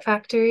Chocolate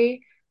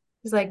Factory,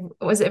 he's like,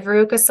 was it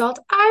Veruca Salt?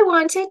 I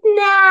want it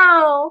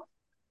now.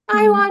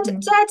 I want Mm-hmm.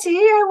 Daddy,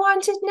 I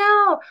want it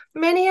now.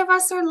 Many of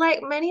us are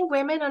like, many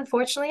women,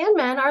 unfortunately, and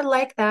men are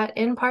like that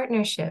in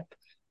partnership.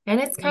 And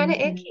it's kind of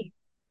icky.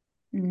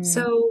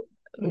 So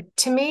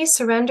to me,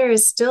 surrender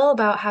is still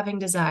about having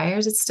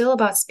desires. It's still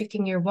about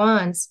speaking your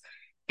wants,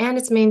 and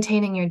it's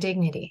maintaining your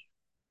dignity.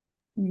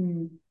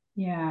 Mm.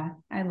 Yeah,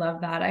 I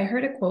love that. I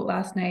heard a quote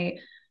last night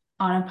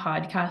on a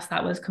podcast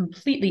that was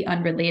completely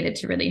unrelated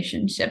to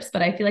relationships,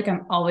 but I feel like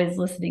I'm always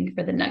listening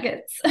for the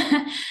nuggets.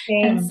 And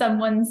Same.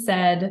 someone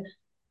said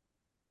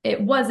it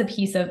was a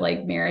piece of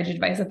like marriage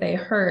advice that they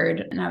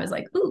heard. And I was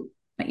like, ooh,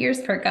 my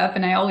ears perk up.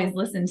 And I always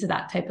listen to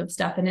that type of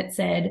stuff. And it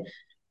said,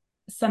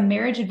 some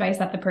marriage advice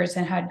that the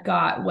person had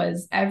got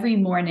was every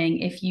morning,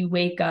 if you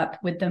wake up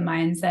with the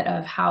mindset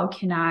of how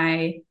can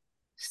I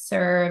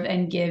serve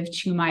and give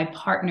to my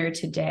partner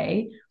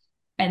today,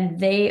 and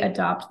they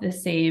adopt the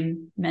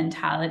same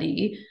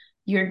mentality,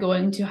 you're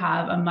going to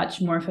have a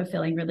much more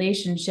fulfilling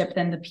relationship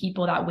than the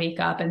people that wake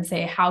up and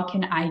say, how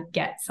can I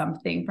get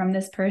something from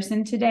this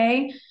person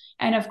today?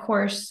 And of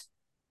course,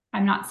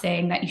 I'm not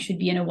saying that you should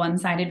be in a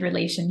one-sided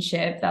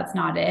relationship. That's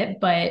not it.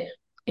 But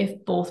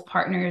if both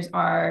partners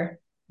are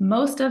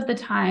most of the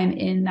time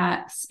in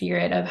that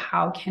spirit of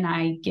how can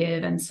I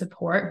give and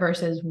support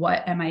versus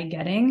what am I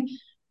getting,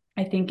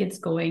 I think it's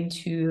going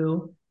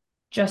to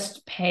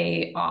just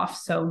pay off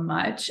so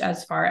much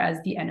as far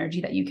as the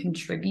energy that you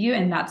contribute.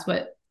 And that's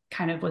what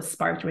kind of was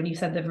sparked when you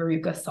said the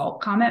Veruca Salt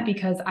comment,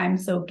 because I'm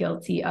so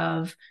guilty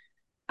of,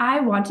 I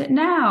want it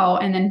now.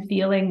 And then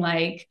feeling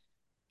like,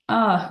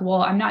 oh,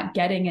 well, I'm not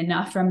getting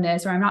enough from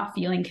this, or I'm not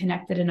feeling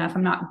connected enough.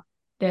 I'm not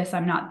this,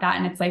 I'm not that.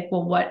 And it's like,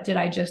 well, what did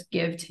I just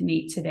give to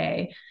Nate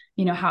today?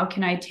 You know, how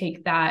can I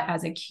take that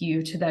as a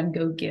cue to then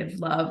go give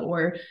love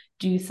or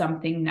do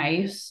something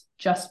nice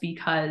just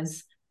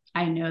because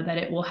I know that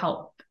it will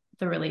help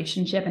the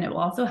relationship, and it will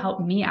also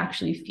help me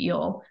actually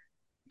feel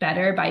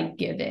better by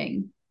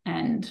giving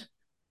and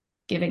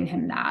giving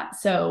him that.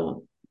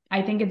 So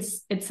I think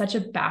it's such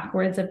a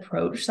backwards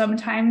approach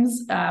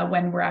sometimes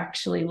when we're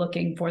actually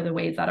looking for the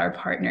ways that our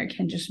partner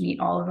can just meet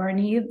all of our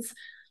needs.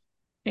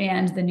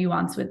 And the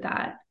nuance with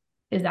that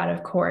is that,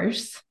 of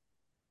course,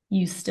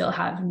 you still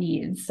have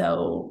needs.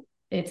 So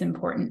it's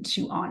important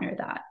to honor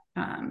that,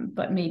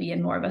 but maybe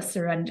in more of a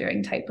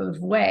surrendering type of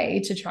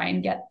way to try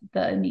and get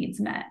the needs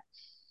met.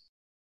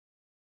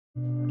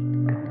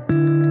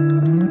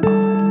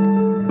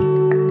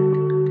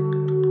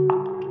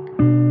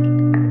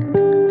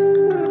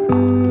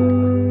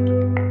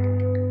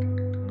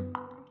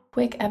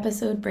 quick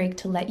episode break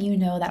to let you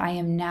know that I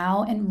am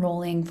now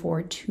enrolling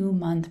for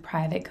 2-month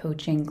private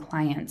coaching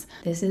clients.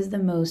 This is the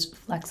most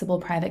flexible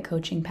private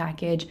coaching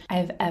package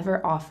I've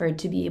ever offered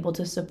to be able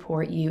to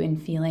support you in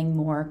feeling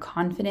more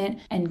confident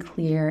and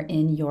clear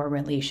in your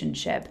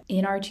relationship.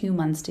 In our 2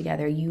 months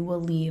together, you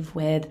will leave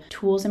with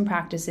tools and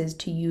practices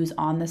to use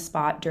on the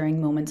spot during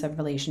moments of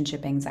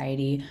relationship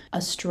anxiety, a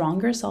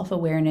stronger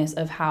self-awareness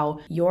of how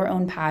your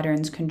own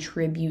patterns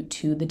contribute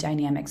to the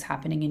dynamics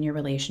happening in your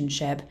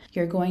relationship.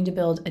 You're going to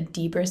build a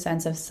deeper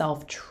sense of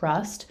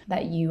self-trust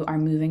that you are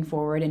moving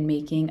forward and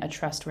making a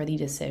trustworthy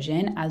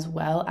decision, as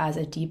well as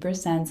a deeper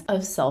sense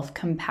of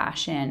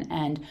self-compassion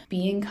and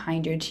being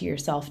kinder to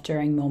yourself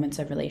during moments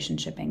of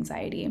relationship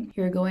anxiety.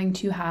 You're going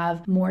to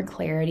have more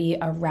clarity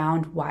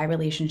around why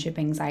relationship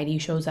anxiety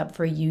shows up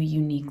for you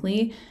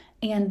uniquely,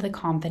 and the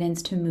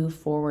confidence to move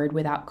forward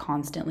without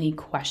constantly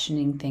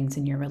questioning things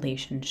in your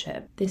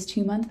relationship. This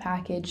 2-month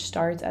package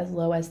starts as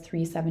low as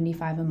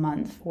 $375 a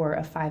month for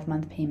a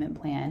 5-month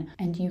payment plan,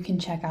 and you can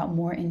check out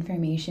more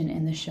information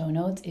in the show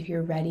notes if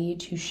you're ready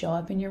to show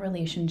up in your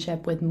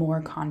relationship with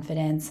more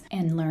confidence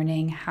and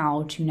learning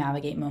how to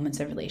navigate moments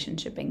of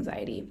relationship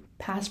anxiety.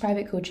 Past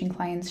private coaching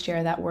clients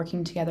share that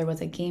working together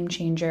was a game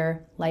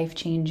changer,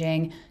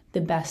 life-changing, the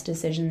best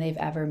decision they've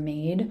ever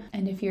made.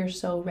 And if you're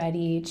so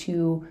ready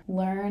to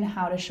learn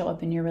how to show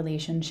up in your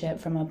relationship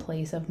from a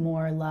place of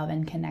more love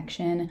and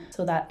connection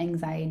so that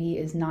anxiety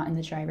is not in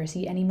the driver's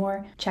seat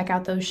anymore, check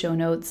out those show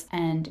notes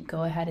and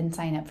go ahead and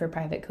sign up for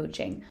private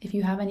coaching. If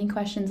you have any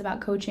questions about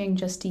coaching,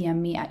 just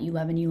DM me at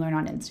YouLoveAndYouLearn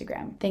on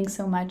Instagram. Thanks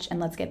so much, and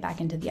let's get back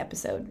into the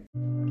episode.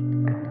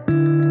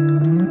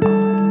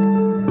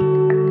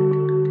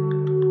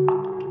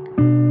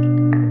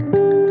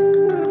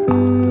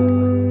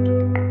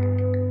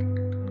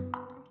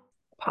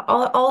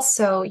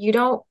 Also, you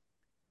don't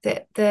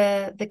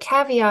the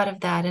caveat of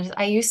that is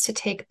I used to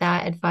take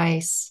that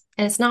advice,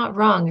 and it's not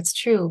wrong, it's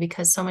true,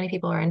 because so many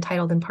people are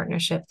entitled in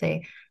partnership.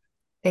 They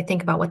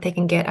think about what they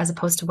can get as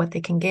opposed to what they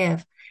can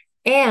give.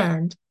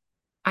 And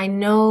I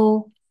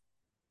know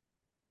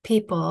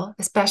people,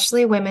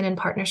 especially women in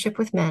partnership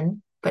with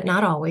men, but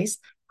not always,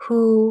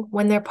 who,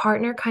 when their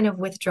partner kind of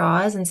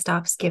withdraws and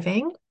stops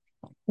giving,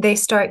 they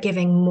start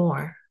giving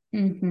more.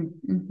 Mm-hmm,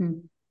 mm-hmm.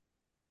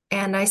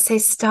 And I say,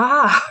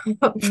 stop.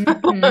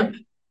 Mm-hmm.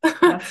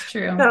 That's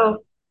true.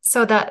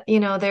 So that,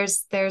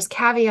 there's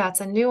caveats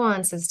and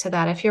nuances to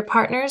that. If your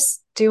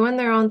partner's doing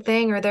their own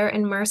thing or they're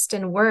immersed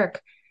in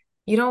work,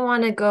 you don't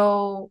want to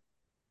go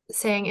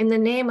saying, in the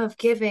name of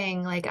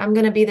giving, like, I'm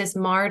going to be this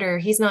martyr.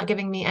 He's not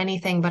giving me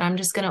anything, but I'm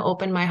just going to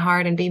open my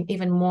heart and be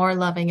even more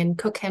loving and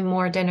cook him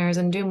more dinners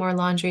and do more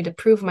laundry to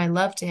prove my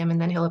love to him.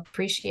 And then he'll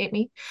appreciate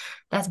me.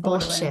 That's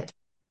bullshit.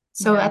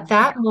 So Yeah. at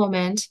that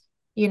moment,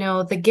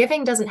 the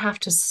giving doesn't have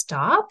to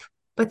stop,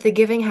 but the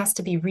giving has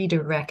to be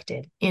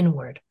redirected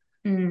inward.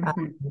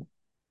 Mm-hmm.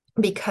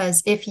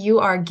 Because if you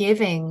are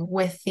giving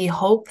with the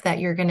hope that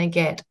you're going to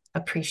get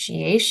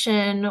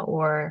appreciation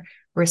or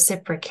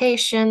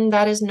reciprocation,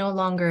 that is no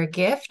longer a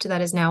gift.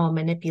 That is now a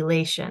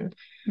manipulation.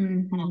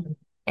 Mm-hmm.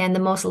 And the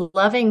most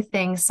loving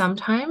thing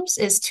sometimes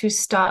is to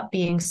stop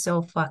being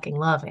so fucking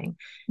loving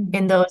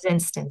in those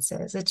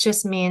instances. It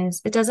just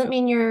means, it doesn't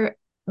mean you're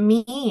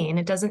mean.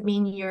 It doesn't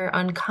mean you're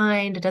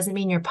unkind. It doesn't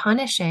mean you're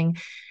punishing.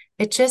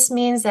 It just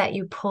means that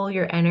you pull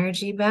your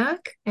energy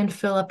back and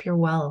fill up your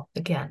well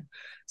again.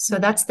 So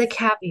that's the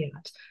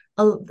caveat.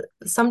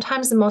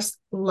 Sometimes the most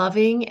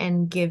loving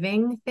and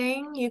giving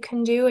thing you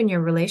can do in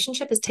your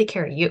relationship is take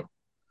care of you.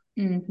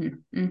 Mm-hmm.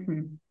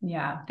 Mm-hmm.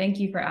 Yeah. Thank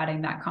you for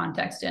adding that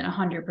context in.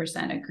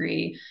 100%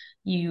 agree.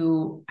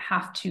 You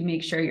have to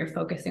make sure you're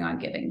focusing on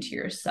giving to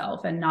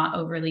yourself and not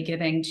overly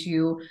giving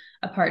to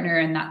a partner.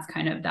 And that's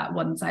kind of that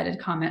one-sided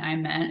comment I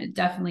meant.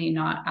 Definitely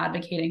not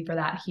advocating for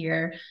that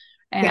here.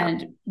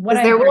 And what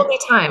there will be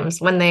times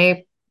when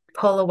they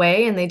pull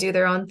away and they do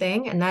their own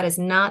thing, and that is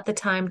not the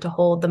time to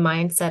hold the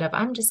mindset of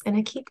I'm just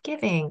going to keep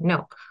giving.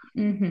 No.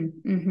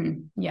 Mm-hmm. Mm-hmm.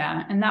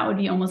 Yeah. And that would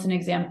be almost an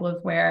example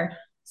of where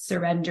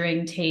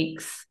surrendering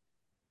takes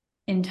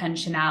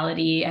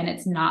intentionality and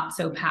it's not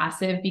so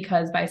passive,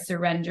 because by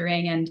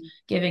surrendering and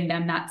giving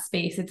them that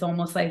space, it's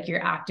almost like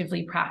you're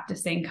actively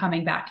practicing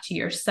coming back to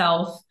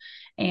yourself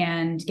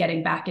and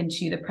getting back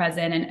into the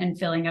present and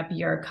filling up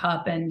your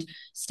cup and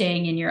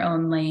staying in your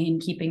own lane,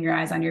 keeping your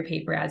eyes on your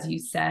paper, as you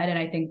said. And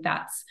I think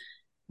that's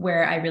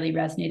where I really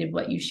resonated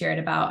what you shared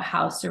about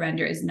how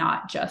surrender is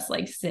not just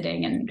like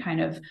sitting and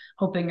kind of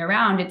hoping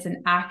around. It's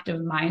an act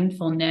of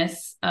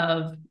mindfulness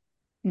of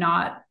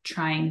not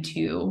trying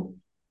to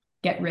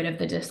get rid of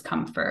the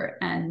discomfort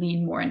and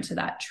lean more into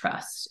that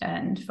trust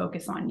and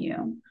focus on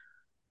you.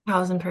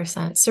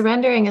 1000%.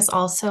 Surrendering is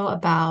also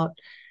about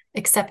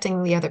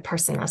accepting the other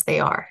person as they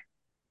are,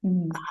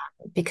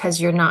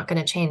 because you're not going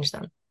to change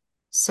them.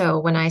 So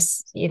when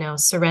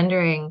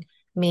surrendering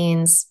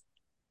means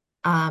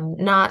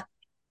not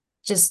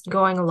just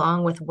going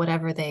along with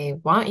whatever they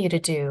want you to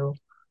do.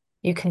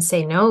 You can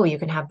say no, you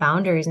can have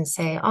boundaries and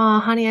say, oh,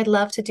 honey, I'd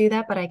love to do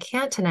that, but I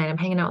can't tonight. I'm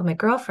hanging out with my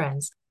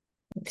girlfriends.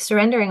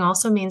 Surrendering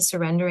also means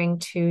surrendering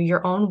to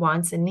your own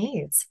wants and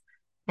needs.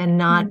 and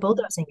not Mm-hmm.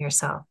 bulldozing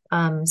yourself.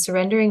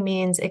 Surrendering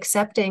means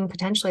accepting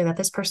potentially that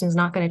this person's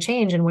not going to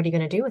change. And what are you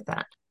going to do with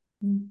that?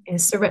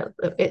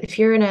 If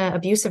you're in an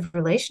abusive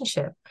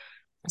relationship,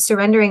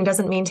 surrendering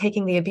doesn't mean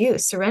taking the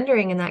abuse.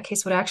 Surrendering in that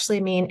case would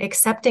actually mean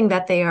accepting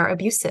that they are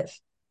abusive,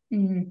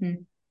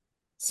 Mm-hmm.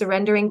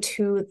 surrendering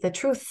to the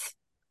truth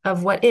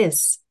of what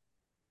is,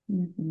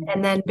 Mm-hmm.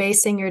 and then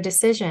basing your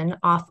decision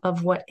off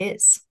of what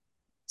is.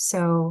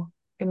 So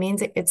it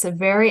means it's a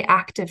very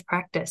active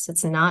practice.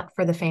 It's not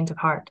for the faint of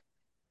heart.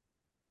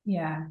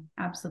 Yeah,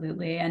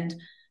 absolutely. And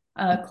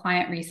a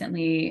client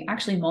recently,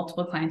 actually,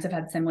 multiple clients have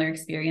had similar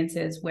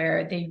experiences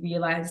where they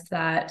realized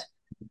that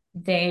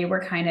they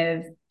were kind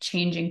of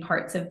changing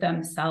parts of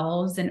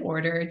themselves in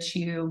order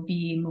to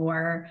be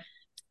more,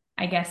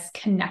 I guess,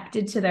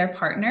 connected to their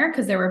partner,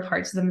 because there were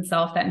parts of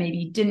themselves that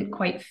maybe didn't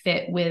quite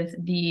fit with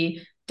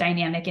the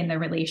dynamic in the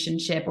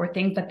relationship, or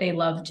things that they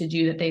loved to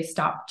do that they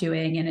stopped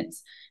doing. And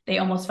they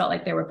almost felt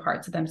like there were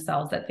parts of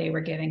themselves that they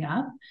were giving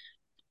up.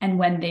 And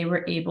when they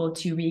were able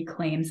to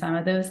reclaim some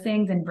of those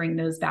things and bring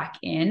those back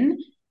in,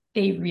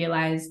 they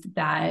realized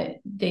that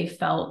they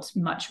felt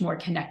much more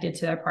connected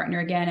to their partner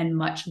again, and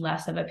much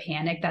less of a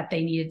panic that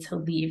they needed to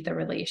leave the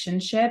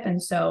relationship.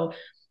 And so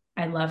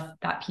I love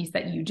that piece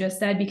that you just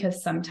said,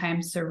 because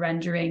sometimes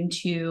surrendering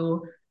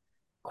to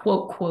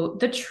quote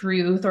the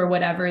truth or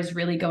whatever is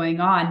really going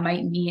on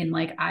might mean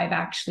like I've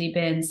actually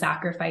been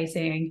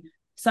sacrificing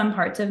some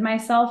parts of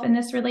myself in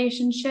this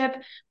relationship,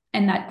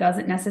 and that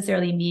doesn't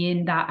necessarily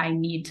mean that I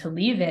need to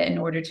leave it in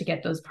order to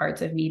get those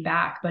parts of me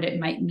back, but it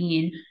might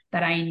mean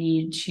that I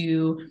need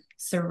to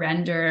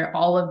surrender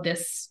all of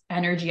this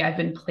energy I've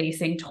been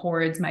placing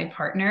towards my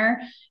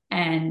partner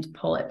and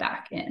pull it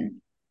back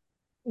in.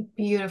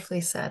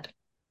 Beautifully said.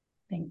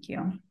 Thank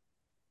you.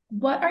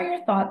 What are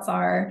your thoughts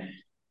are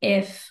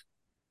if,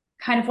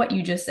 kind of what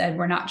you just said,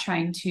 we're not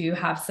trying to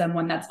have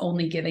someone that's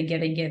only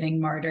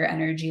giving martyr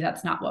energy.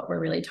 That's not what we're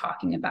really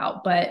talking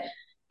about. But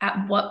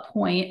at what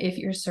point, if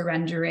you're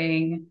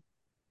surrendering,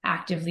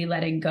 actively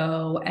letting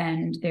go,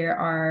 and there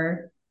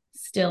are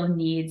still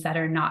needs that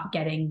are not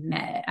getting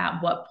met,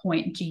 at what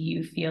point do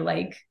you feel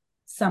like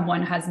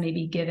someone has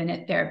maybe given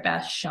it their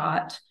best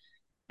shot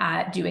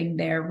at doing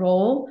their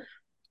role,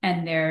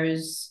 and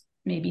there's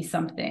maybe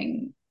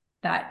something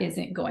that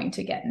isn't going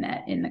to get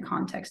met in the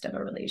context of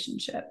a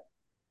relationship?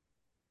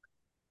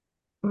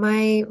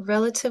 My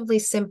relatively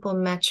simple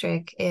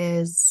metric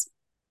is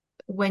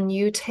when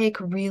you take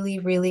really,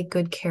 really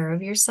good care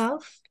of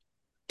yourself,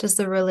 does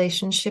the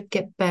relationship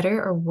get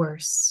better or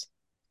worse?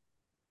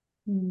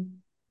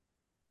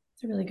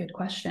 It's a really good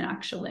question,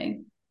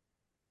 actually.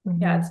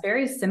 Yeah, it's Mm-hmm.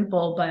 very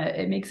simple, but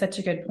it makes such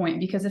a good point,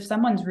 because if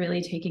someone's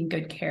really taking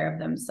good care of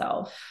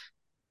themselves,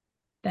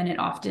 then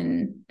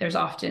there's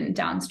often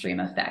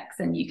downstream effects,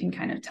 and you can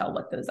kind of tell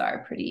what those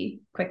are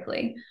pretty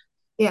quickly.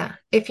 Yeah.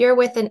 If you're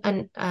with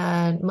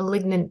a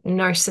malignant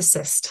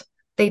narcissist,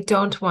 they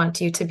don't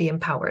want you to be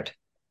empowered.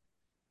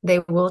 They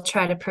will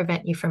try to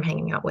prevent you from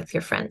hanging out with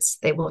your friends.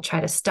 They will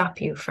try to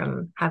stop you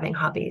from having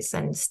hobbies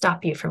and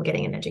stop you from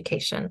getting an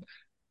education.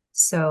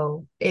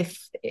 So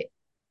if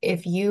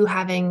you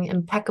having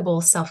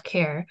impeccable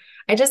self-care,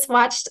 I just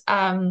watched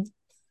a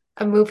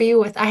movie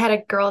with I had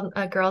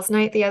a girls'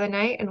 night the other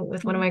night and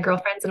with one of my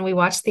girlfriends and we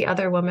watched The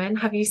Other Woman.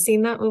 Have you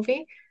seen that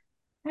movie?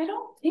 I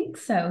don't think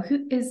so.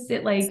 Who is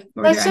it? Like,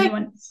 were there Such a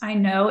anyone I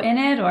know in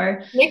it,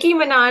 or? Nicki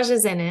Minaj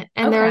is in it,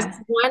 and Okay.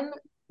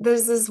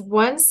 there's this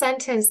one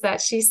sentence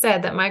that she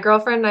said that my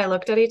girlfriend and I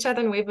looked at each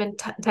other, and we've been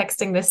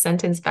texting this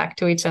sentence back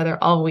to each other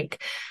all week.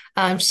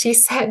 She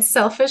said,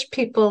 "Selfish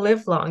people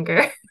live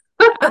longer."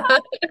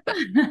 I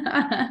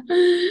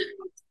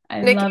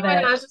Nicki love it.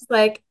 Minaj is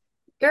like,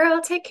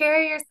 "Girl, take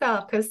care of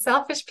yourself because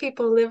selfish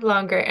people live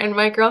longer." And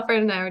my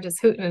girlfriend and I were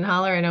just hooting and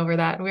hollering over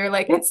that, and we were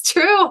like, "It's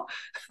true.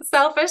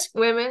 Selfish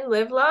women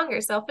live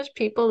longer. Selfish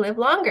people live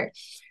longer."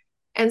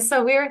 And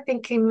so we were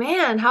thinking,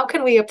 man, how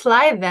can we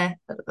apply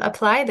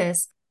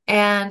this?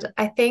 And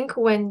I think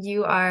when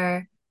you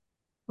are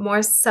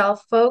more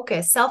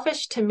self-focused,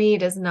 selfish to me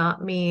does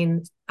not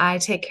mean I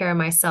take care of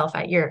myself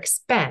at your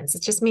expense.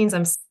 It just means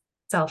I'm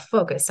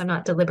self-focused. I'm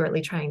not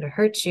deliberately trying to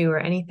hurt you or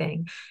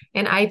anything.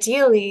 And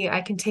ideally,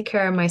 I can take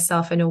care of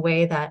myself in a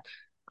way that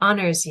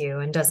honors you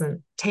and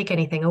doesn't take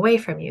anything away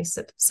from you.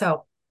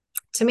 So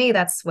to me,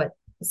 that's what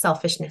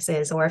selfishness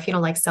is. Or if you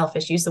don't like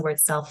selfish, use the word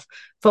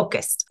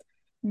self-focused.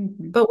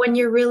 Mhm. But when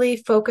you're really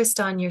focused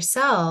on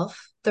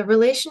yourself, the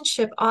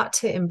relationship ought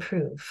to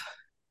improve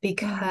Mhm.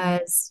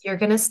 because you're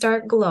going to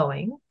start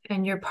glowing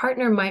and your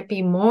partner might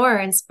be more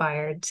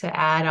inspired to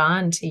add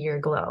on to your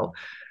glow.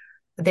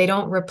 They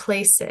don't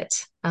replace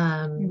it.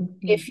 Mhm.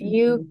 If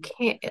you Mhm.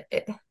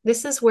 can't,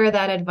 this is where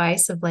that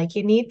advice of like,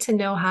 you need to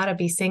know how to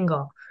be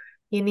single,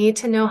 you need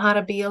to know how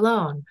to be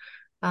alone.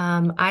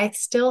 I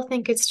still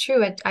think it's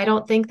true. I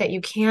don't think that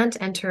you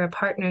can't enter a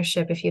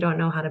partnership if you don't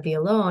know how to be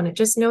alone.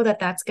 Just know that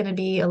that's going to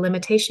be a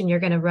limitation you're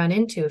going to run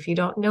into if you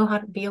don't know how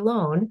to be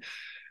alone.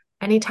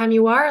 Anytime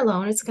you are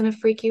alone, it's going to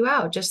freak you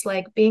out, just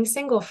like being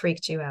single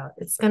freaked you out.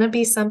 It's going to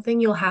be something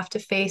you'll have to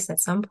face at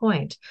some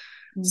point.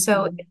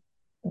 So Mhm.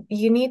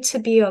 you need to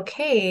be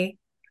okay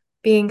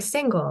being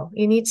single.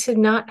 You need to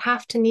not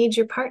have to need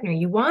your partner.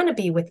 You want to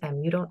be with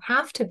them. You don't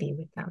have to be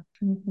with them.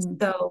 Mm-hmm.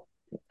 So,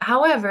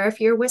 however,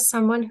 if you're with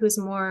someone who's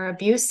more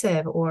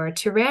abusive or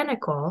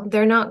tyrannical,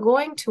 they're not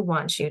going to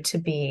want you to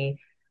be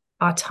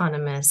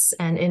autonomous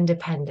and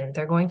independent.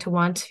 They're going to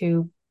want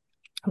to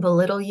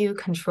belittle you,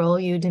 control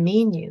you,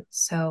 demean you.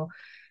 So,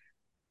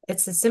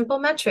 it's a simple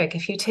metric.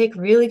 If you take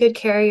really good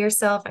care of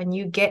yourself and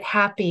you get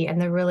happy and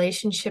the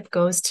relationship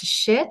goes to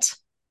shit,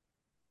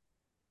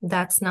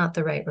 that's not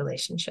the right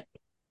relationship.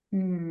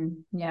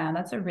 Yeah,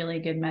 that's a really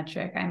good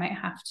metric. I might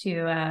have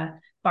to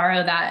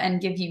borrow that and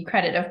give you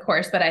credit, of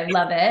course, but I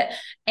love it.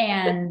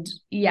 And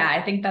yeah,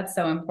 I think that's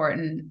so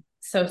important.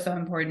 So, so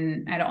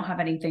important. I don't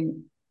have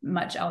anything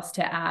much else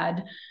to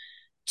add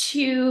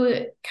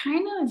to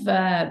kind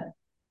of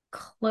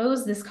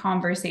close this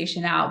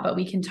conversation out, but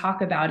we can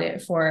talk about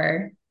it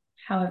for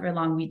however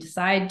long we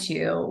decide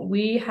to.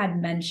 We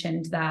had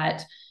mentioned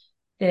that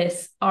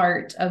this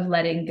art of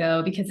letting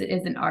go, because it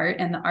is an art,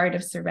 and the art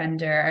of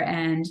surrender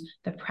and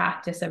the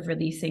practice of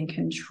releasing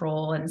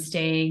control and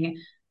staying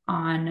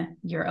on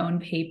your own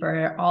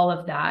paper, all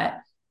of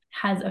that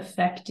has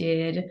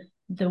affected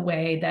the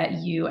way that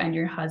you and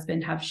your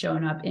husband have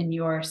shown up in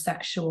your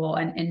sexual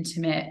and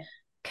intimate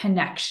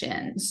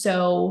connection.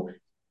 So,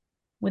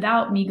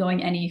 without me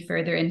going any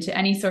further into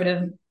any sort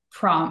of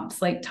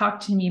prompts, like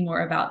talk to me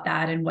more about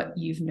that and what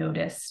you've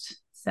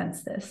noticed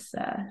since this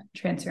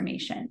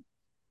transformation.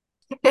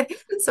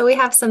 So we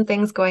have some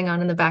things going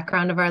on in the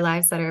background of our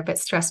lives that are a bit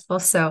stressful.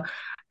 So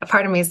a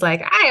part of me is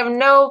like, I am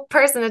no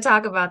person to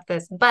talk about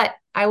this, but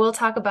I will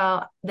talk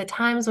about the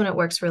times when it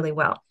works really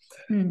well.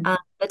 The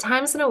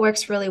times when it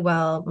works really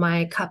well,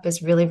 my cup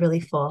is really, really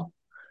full,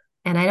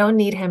 and I don't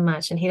need him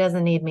much, and he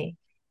doesn't need me.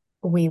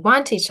 We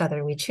want each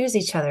other. We choose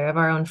each other of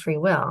our own free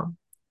will.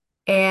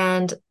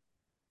 And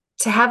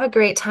to have a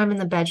great time in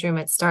the bedroom,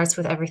 it starts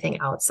with everything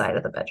outside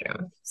of the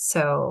bedroom.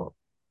 So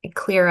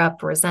clear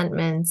up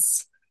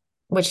resentments,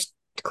 which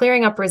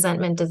clearing up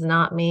resentment does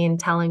not mean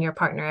telling your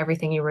partner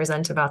everything you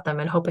resent about them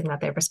and hoping that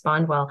they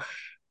respond well.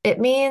 It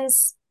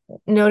means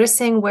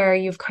noticing where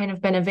you've kind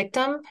of been a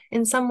victim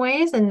in some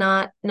ways and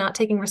not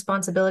taking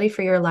responsibility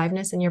for your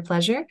aliveness and your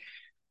pleasure,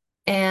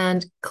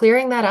 and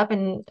clearing that up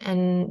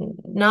and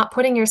not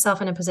putting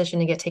yourself in a position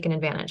to get taken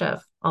advantage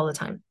of all the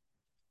time,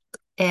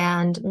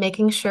 and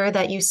making sure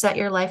that you set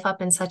your life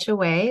up in such a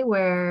way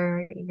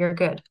where you're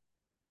good.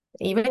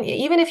 Even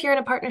if you're in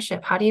a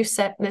partnership, how do you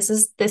set this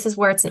is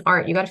where it's an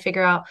art. You got to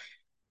figure out,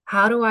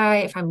 how do I,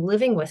 if I'm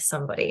living with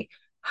somebody,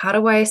 how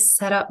do I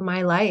set up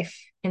my life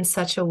in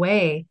such a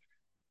way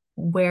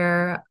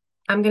where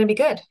I'm going to be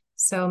good?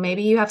 So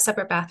maybe you have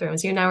separate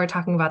bathrooms. You and I were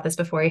talking about this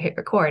before you hit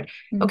record.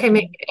 Okay,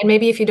 Mm-hmm. and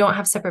maybe if you don't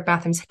have separate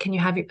bathrooms, can you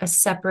have a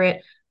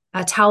separate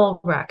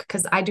towel rack?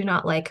 Because I do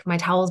not like my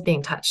towels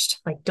being touched.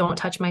 Like, don't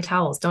touch my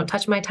towels. Don't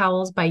touch my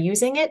towels by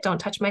using it. Don't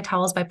touch my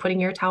towels by putting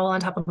your towel on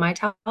top of my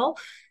towel.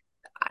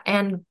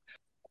 And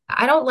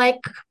I don't like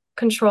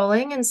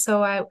controlling. And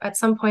so at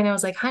some point I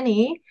was like,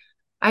 honey,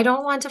 I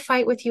don't want to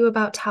fight with you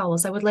about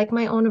towels. I would like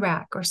my own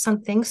rack or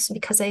something,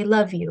 because I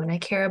love you and I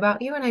care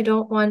about you. And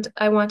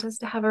I want us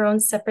to have our own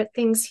separate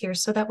things here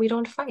so that we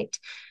don't fight.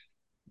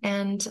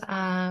 And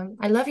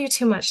I love you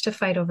too much to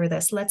fight over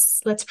this.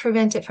 Let's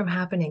prevent it from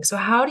happening. So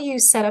how do you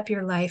set up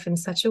your life in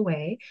such a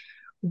way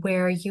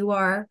where you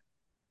are,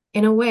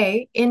 in a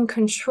way, in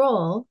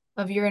control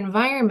of your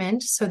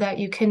environment so that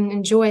you can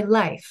enjoy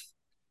life?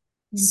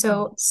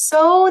 Mm-hmm.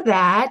 So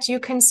that you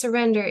can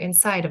surrender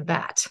inside of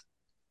that.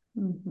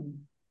 Mm-hmm.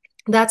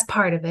 That's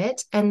part of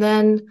it. And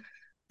then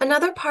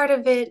another part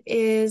of it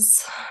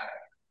is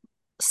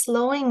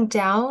slowing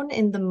down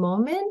in the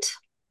moment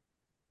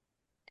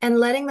and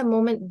letting the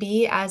moment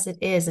be as it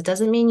is. It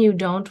doesn't mean you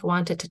don't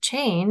want it to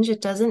change.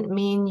 It doesn't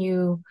mean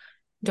you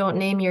don't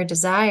name your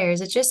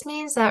desires. It just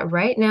means that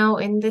right now,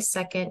 in this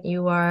second,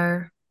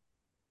 your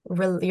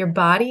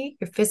body,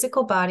 your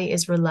physical body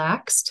is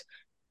relaxed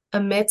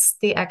amidst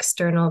the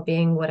external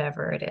being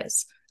whatever it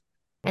is.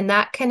 And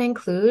that can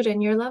include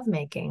in your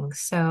lovemaking.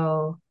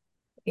 So,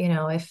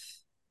 if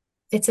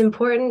it's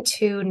important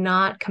to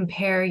not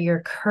compare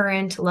your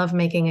current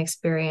lovemaking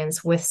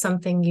experience with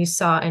something you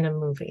saw in a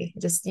movie.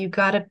 Just, you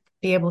got to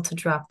be able to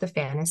drop the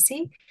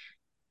fantasy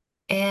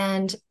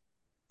and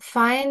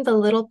find the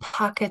little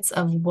pockets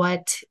of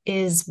what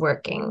is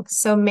working.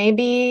 So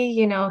maybe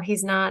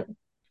he's not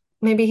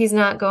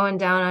going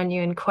down on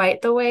you in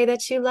quite the way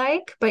that you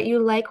like, but you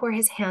like where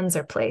his hands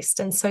are placed.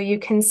 And so you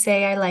can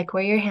say, I like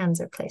where your hands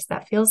are placed.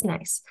 That feels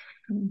nice.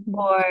 Mm-hmm.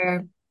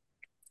 Or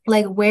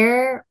like,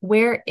 where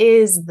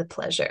is the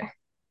pleasure?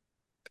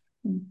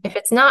 If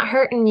it's not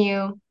hurting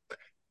you,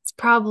 it's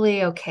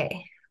probably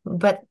okay.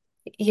 But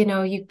you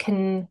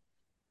can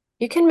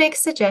make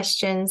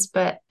suggestions,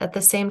 but at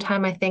the same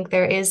time, I think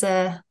there is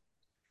a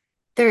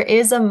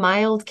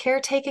mild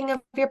caretaking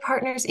of your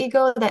partner's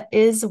ego that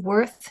is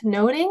worth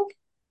noting.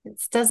 It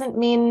doesn't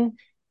mean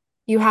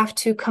you have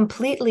to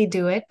completely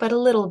do it, but a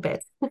little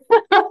bit.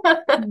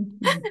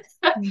 Mm-hmm.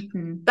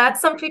 Mm-hmm. That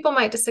some people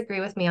might disagree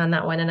with me on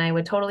that one, and I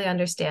would totally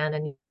understand.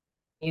 And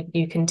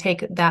You can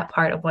take that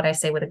part of what I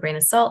say with a grain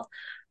of salt,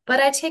 but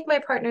I take my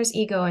partner's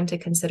ego into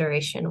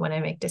consideration when I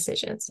make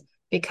decisions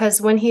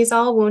because when he's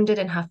all wounded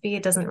and huffy,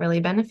 it doesn't really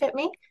benefit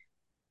me.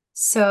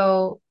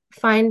 So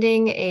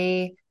finding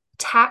a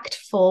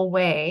tactful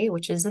way,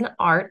 which is an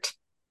art,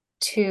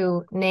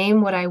 to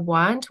name what I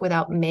want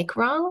without make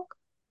wrong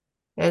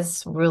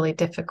is really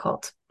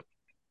difficult.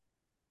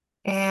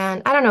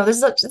 And I don't know,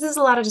 this is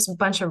a lot of just a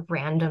bunch of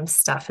random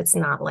stuff. It's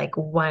not like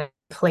one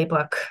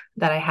playbook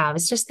that I have.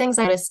 It's just things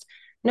I just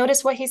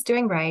notice what he's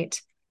doing right,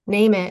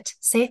 name it,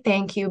 say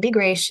thank you, be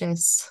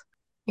gracious,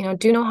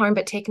 do no harm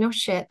but take no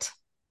shit,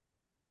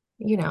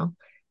 you know,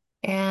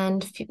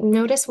 and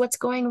notice what's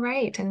going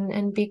right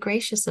and be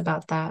gracious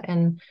about that.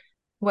 And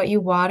what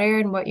you water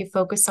and what you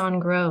focus on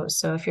grows.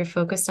 So if you're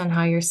focused on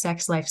how your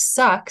sex life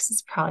sucks,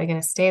 it's probably going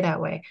to stay that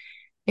way.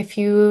 If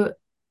you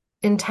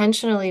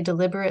intentionally,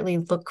 deliberately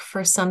look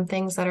for some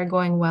things that are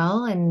going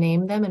well and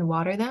name them and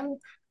water them,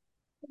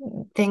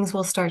 things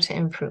will start to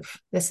improve.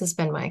 This has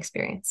been my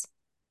experience.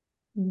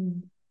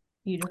 Mm,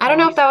 I don't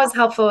know beautiful. if that was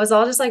helpful. It was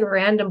all just like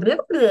random blah,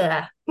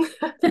 blah.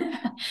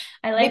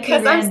 I like the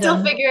Because random.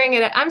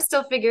 I'm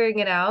still figuring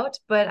it out,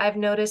 but I've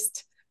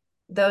noticed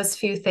those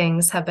few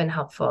things have been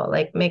helpful.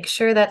 Like make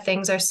sure that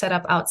things are set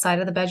up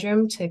outside of the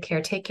bedroom to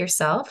caretake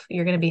yourself.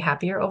 You're going to be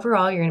happier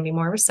overall. You're going to be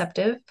more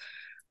receptive.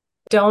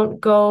 Don't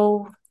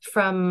go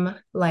from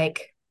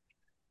like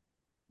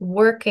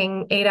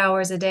working 8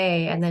 hours a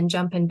day and then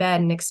jump in bed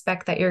and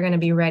expect that you're going to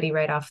be ready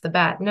right off the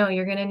bat. No,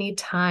 you're going to need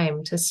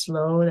time to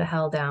slow the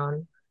hell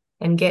down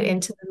and get Mm,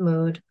 into the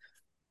mood.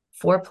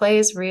 Foreplay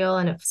is real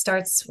and it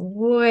starts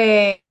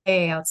way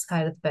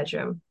outside of the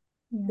bedroom,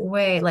 yeah.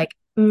 way like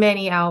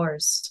many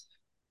hours.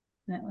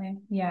 Definitely.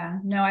 Yeah.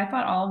 No, I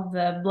thought all of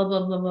the blah,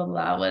 blah, blah, blah,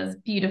 blah was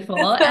beautiful.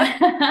 Oh,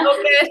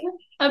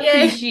 good.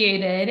 Yay.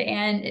 Appreciated.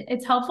 And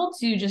it's helpful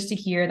too, just to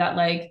hear that,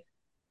 like,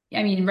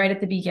 I mean, right at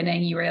the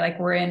beginning, you were like,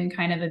 we're in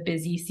kind of a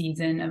busy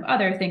season of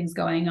other things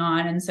going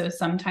on. And so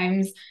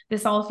sometimes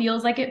this all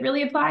feels like it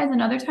really applies,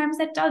 and other times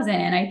it doesn't.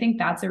 And I think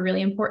that's a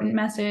really important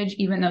message,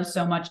 even though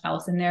so much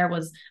else in there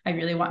was, I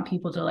really want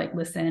people to like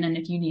listen. And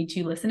if you need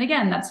to listen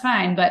again, that's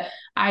fine. But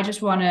I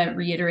just want to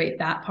reiterate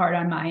that part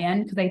on my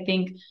end, because I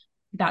think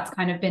that's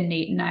kind of been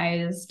Nate and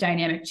I's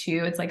dynamic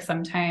too. It's like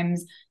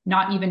sometimes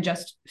not even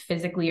just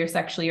physically or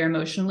sexually or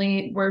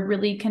emotionally, we're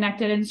really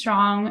connected and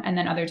strong. And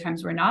then other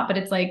times we're not. But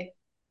it's like,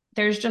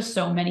 there's just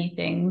so many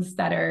things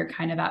that are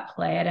kind of at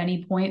play at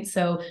any point.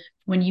 So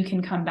when you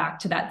can come back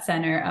to that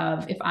center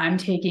of, if I'm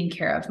taking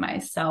care of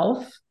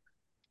myself,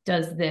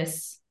 does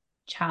this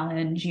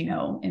challenge,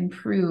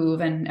 improve?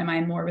 And am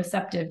I more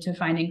receptive to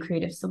finding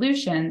creative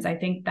solutions? I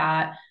think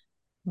that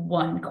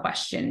one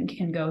question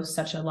can go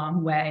such a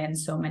long way in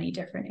so many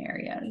different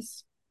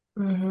areas.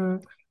 hmm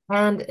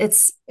And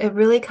it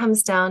really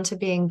comes down to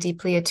being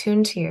deeply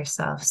attuned to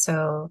yourself.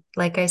 So,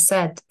 like I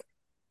said,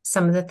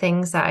 some of the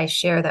things that I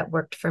share that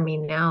worked for me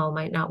now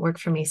might not work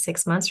for me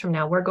 6 months from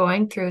now. We're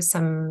going through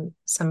some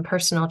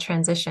personal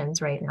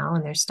transitions right now,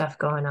 and there's stuff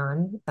going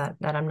on that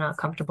I'm not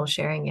comfortable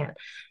sharing yet.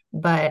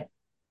 But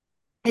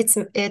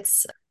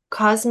it's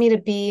caused me to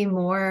be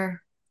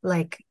more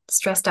like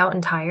stressed out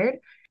and tired.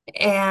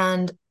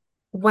 And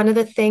one of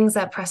the things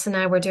that Press and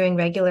I were doing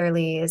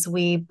regularly is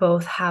we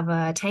both have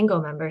a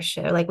tango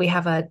membership. Like we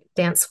have a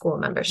dance school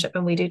membership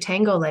and we do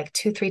tango like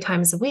 2, 3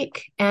 times a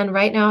week. And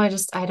right now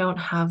I don't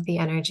have the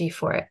energy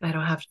for it. I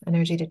don't have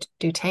energy to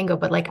do tango,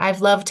 but like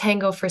I've loved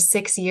tango for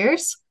 6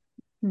 years.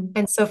 Mm-hmm.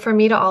 And so for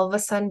me to all of a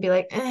sudden be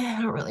like,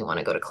 I don't really want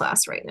to go to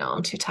class right now.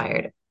 I'm too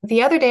tired.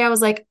 The other day I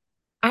was like,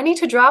 I need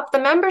to drop the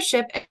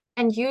membership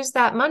and use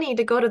that money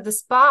to go to the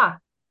spa.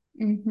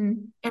 Mm-hmm.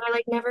 And I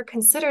like never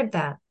considered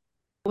that.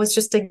 It was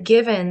just a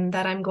given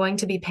that I'm going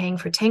to be paying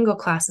for tango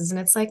classes. And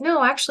it's like,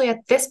 no, actually,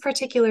 at this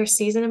particular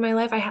season in my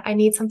life, I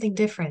need something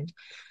different.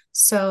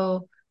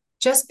 So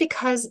just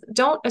because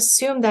don't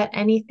assume that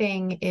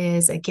anything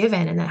is a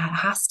given and that it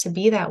has to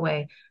be that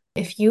way.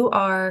 If you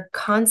are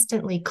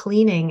constantly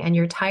cleaning and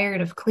you're tired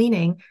of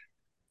cleaning,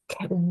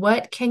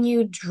 what can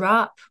you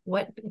drop?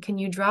 What can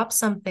you drop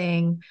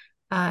something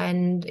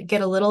and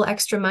get a little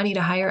extra money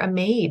to hire a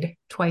maid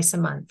twice a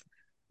month?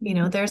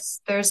 Mm-hmm.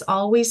 There's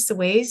always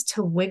ways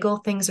to wiggle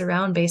things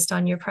around based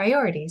on your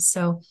priorities.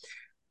 So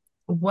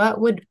what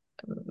would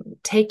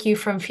take you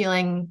from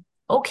feeling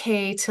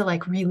okay to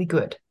like really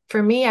good?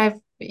 For me, I've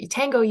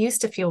tango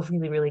used to feel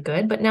really, really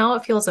good, but now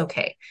it feels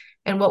okay.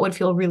 And what would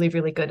feel really,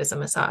 really good is a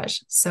massage.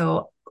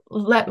 So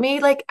let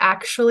me like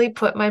actually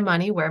put my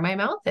money where my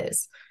mouth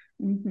is.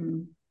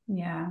 Mm-hmm.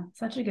 Yeah,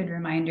 such a good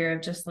reminder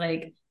of just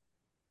like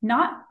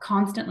not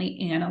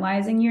constantly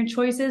analyzing your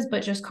choices,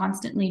 but just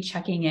constantly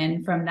checking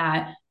in from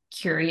that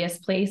curious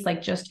place,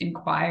 like just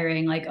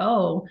inquiring, like,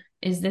 oh,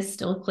 is this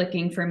still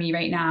clicking for me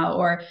right now?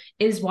 Or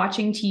is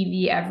watching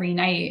TV every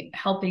night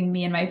helping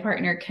me and my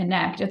partner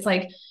connect? It's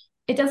like,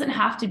 it doesn't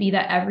have to be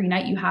that every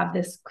night you have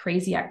this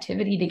crazy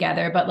activity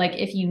together, but like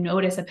if you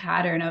notice a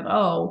pattern of,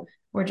 oh,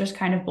 we're just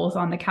kind of both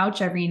on the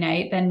couch every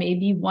night, then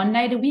maybe one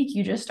night a week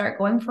you just start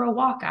going for a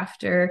walk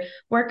after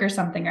work or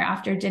something, or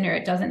after dinner.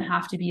 It doesn't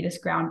have to be this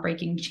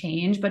groundbreaking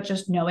change, but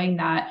just knowing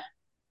that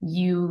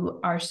you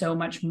are so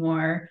much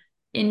more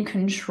in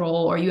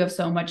control, or you have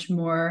so much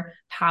more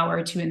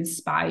power to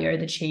inspire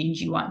the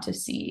change you want to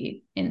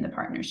see in the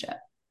partnership.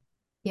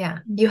 Yeah,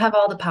 you have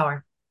all the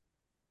power.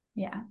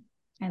 Yeah,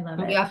 I love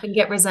We it. often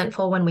get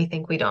resentful when we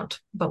think we don't,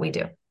 but we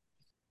do.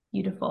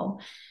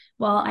 Beautiful.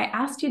 Well, I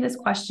asked you this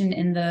question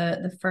in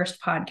the first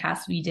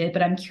podcast we did,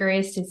 but I'm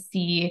curious to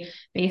see,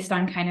 based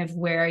on kind of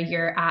where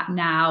you're at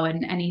now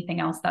and anything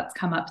else that's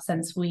come up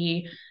since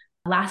we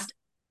last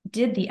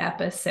did the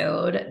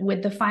episode.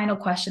 With the final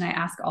question, I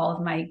ask all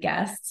of my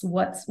guests,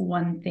 what's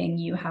one thing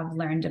you have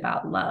learned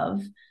about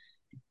love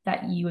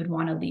that you would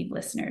want to leave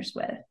listeners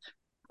with?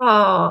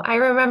 Oh, I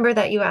remember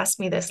that you asked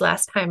me this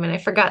last time, and I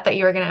forgot that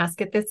you were going to ask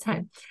it this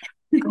time.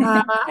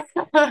 Uh,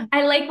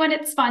 I like when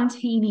it's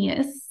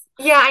spontaneous.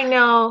 yeah, I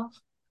know.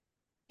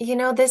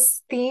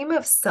 This theme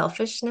of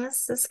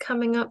selfishness is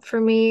coming up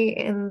for me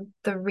in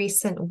the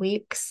recent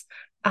weeks.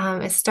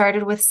 It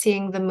started with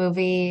seeing the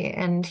movie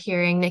and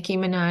hearing Nicki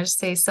Minaj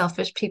say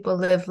selfish people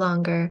live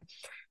longer.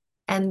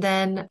 And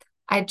then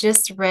I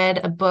just read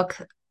a book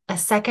a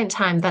second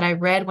time that I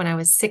read when I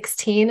was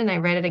 16, and I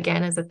read it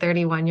again as a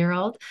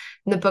 31-year-old.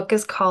 And the book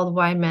is called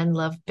Why Men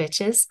Love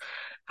Bitches.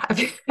 Have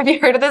you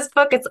heard of this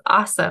book? It's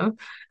awesome.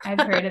 I've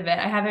heard of it.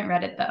 I haven't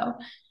read it though.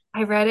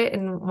 I read it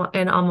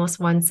in almost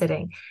one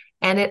sitting.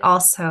 And it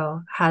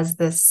also has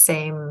this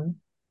same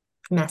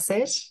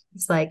message.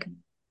 It's like,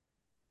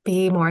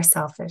 be more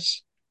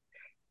selfish.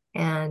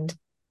 And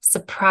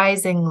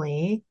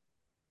surprisingly,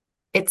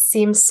 it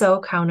seems so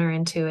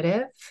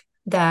counterintuitive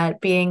that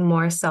being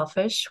more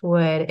selfish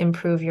would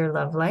improve your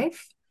love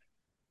life.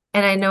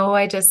 And I know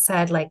I just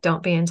said, like,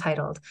 don't be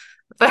entitled,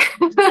 but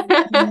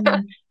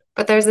Mm.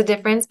 but there's a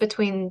difference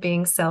between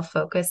being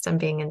self-focused and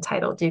being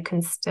entitled. You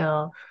can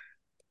still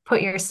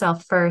put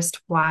yourself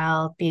first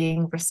while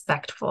being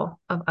respectful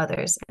of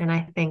others. And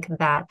I think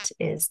that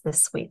is the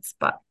sweet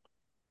spot.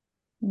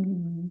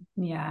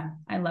 Yeah,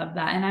 I love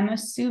that. And I'm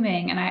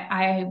assuming, and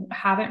I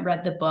haven't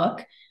read the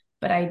book,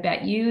 but I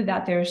bet you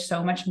that there's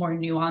so much more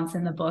nuance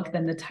in the book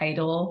than the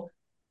title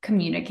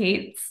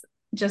communicates,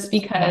 just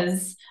Yes.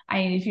 because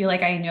I feel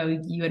like I know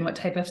you and what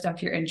type of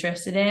stuff you're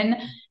interested in.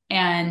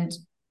 And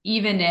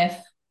even if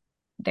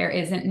there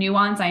isn't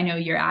nuance, I know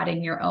you're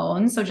adding your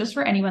own. So just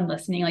for anyone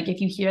listening, like if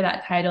you hear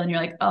that title and you're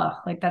like, oh,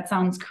 like that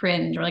sounds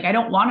cringe, or like, I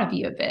don't want to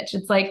be a bitch.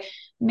 It's like,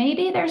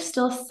 maybe there's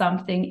still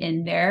something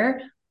in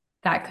there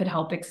that could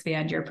help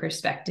expand your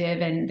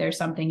perspective, and there's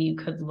something you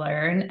could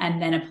learn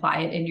and then apply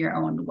it in your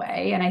own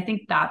way. And I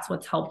think that's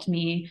what's helped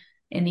me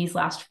in these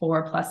last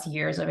 4+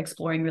 years of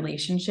exploring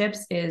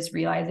relationships, is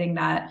realizing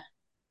that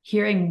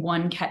hearing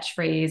one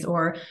catchphrase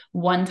or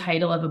one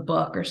title of a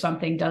book or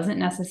something doesn't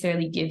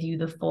necessarily give you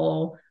the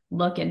full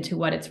look into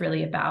what it's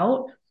really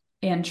about,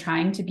 and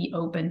trying to be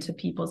open to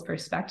people's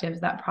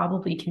perspectives, that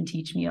probably can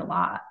teach me a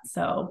lot.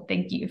 So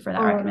thank you for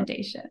that Oh,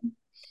 recommendation.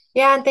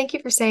 yeah, and thank you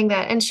for saying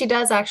that. And she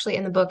does actually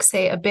in the book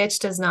say a bitch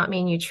does not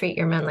mean you treat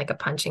your men like a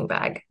punching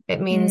bag. It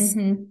means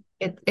Mm-hmm.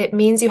 it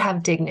means you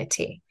have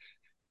dignity,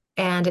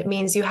 and it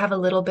means you have a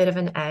little bit of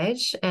an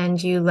edge,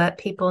 and you let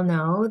people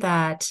know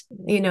that,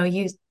 you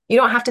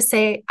don't have to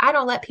say, I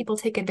don't let people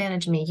take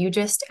advantage of me. You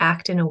just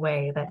act in a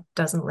way that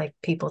doesn't let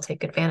people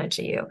take advantage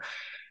of you.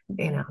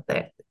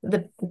 The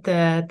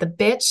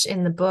bitch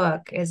in the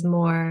book is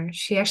more,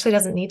 she actually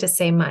doesn't need to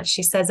say much.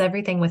 She says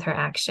everything with her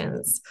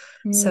actions.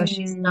 So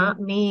she's not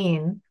Mm.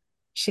 mean.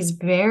 She's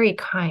very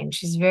kind.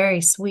 She's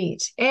very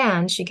sweet.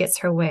 And she gets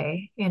her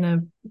way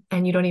and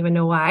you don't even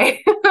know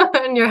why.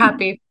 And you're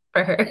happy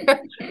for her.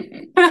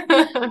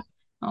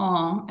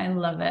 Oh, I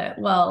love it.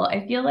 Well,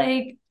 I feel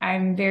like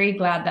I'm very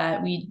glad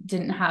that we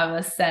didn't have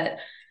a set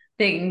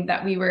thing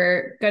that we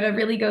were going to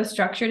really go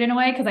structured in a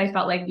way, because I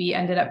felt like we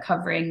ended up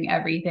covering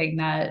everything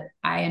that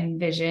I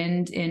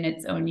envisioned in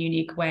its own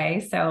unique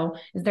way. So,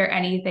 is there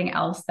anything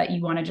else that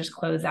you want to just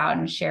close out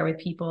and share with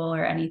people,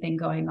 or anything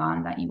going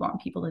on that you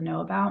want people to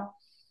know about?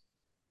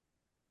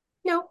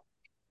 No,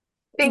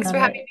 thanks for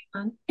Love having it.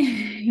 me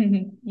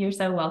on. You're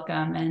so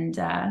welcome, and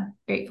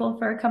grateful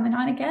for coming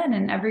on again.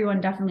 And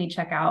everyone definitely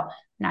check out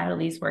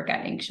Natalie's work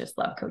at Anxious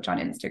Love Coach on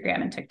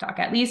Instagram and TikTok.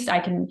 At least I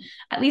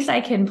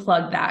can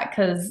plug that,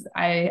 because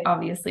I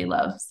obviously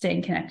love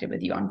staying connected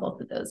with you on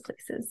both of those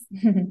places.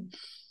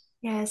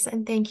 Yes,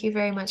 and thank you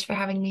very much for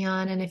having me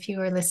on. And if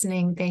you are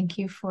listening, thank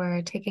you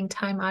for taking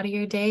time out of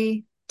your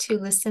day to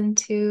listen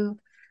to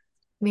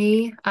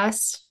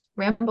us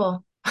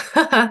ramble.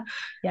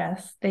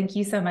 Yes. Thank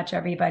you so much,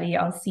 everybody.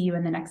 I'll see you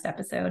in the next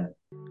episode.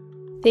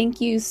 Thank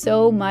you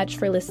so much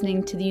for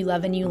listening to the You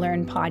Love and You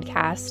Learn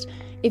podcast.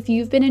 If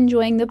you've been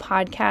enjoying the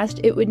podcast,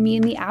 it would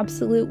mean the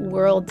absolute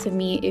world to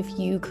me if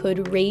you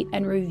could rate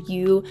and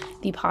review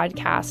the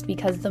podcast,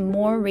 because the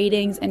more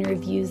ratings and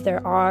reviews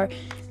there are,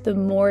 the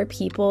more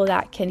people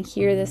that can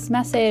hear this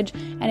message.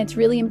 And it's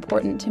really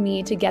important to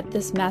me to get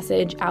this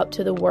message out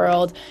to the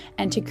world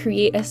and to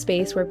create a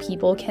space where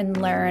people can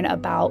learn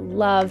about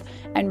love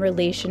and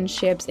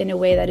relationships in a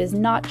way that is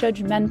not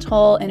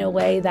judgmental, in a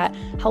way that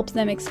helps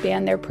them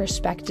expand their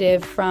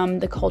perspective from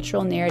the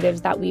cultural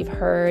narratives that we've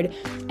heard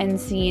and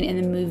seen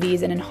in the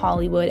movies and in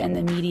Hollywood and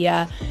the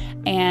media.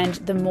 And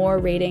the more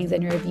ratings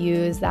and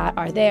reviews that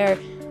are there,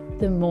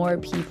 the more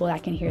people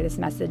that can hear this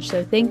message.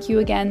 So thank you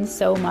again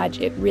so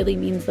much. It really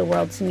means the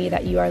world to me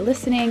that you are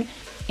listening,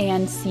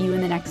 and see you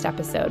in the next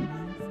episode.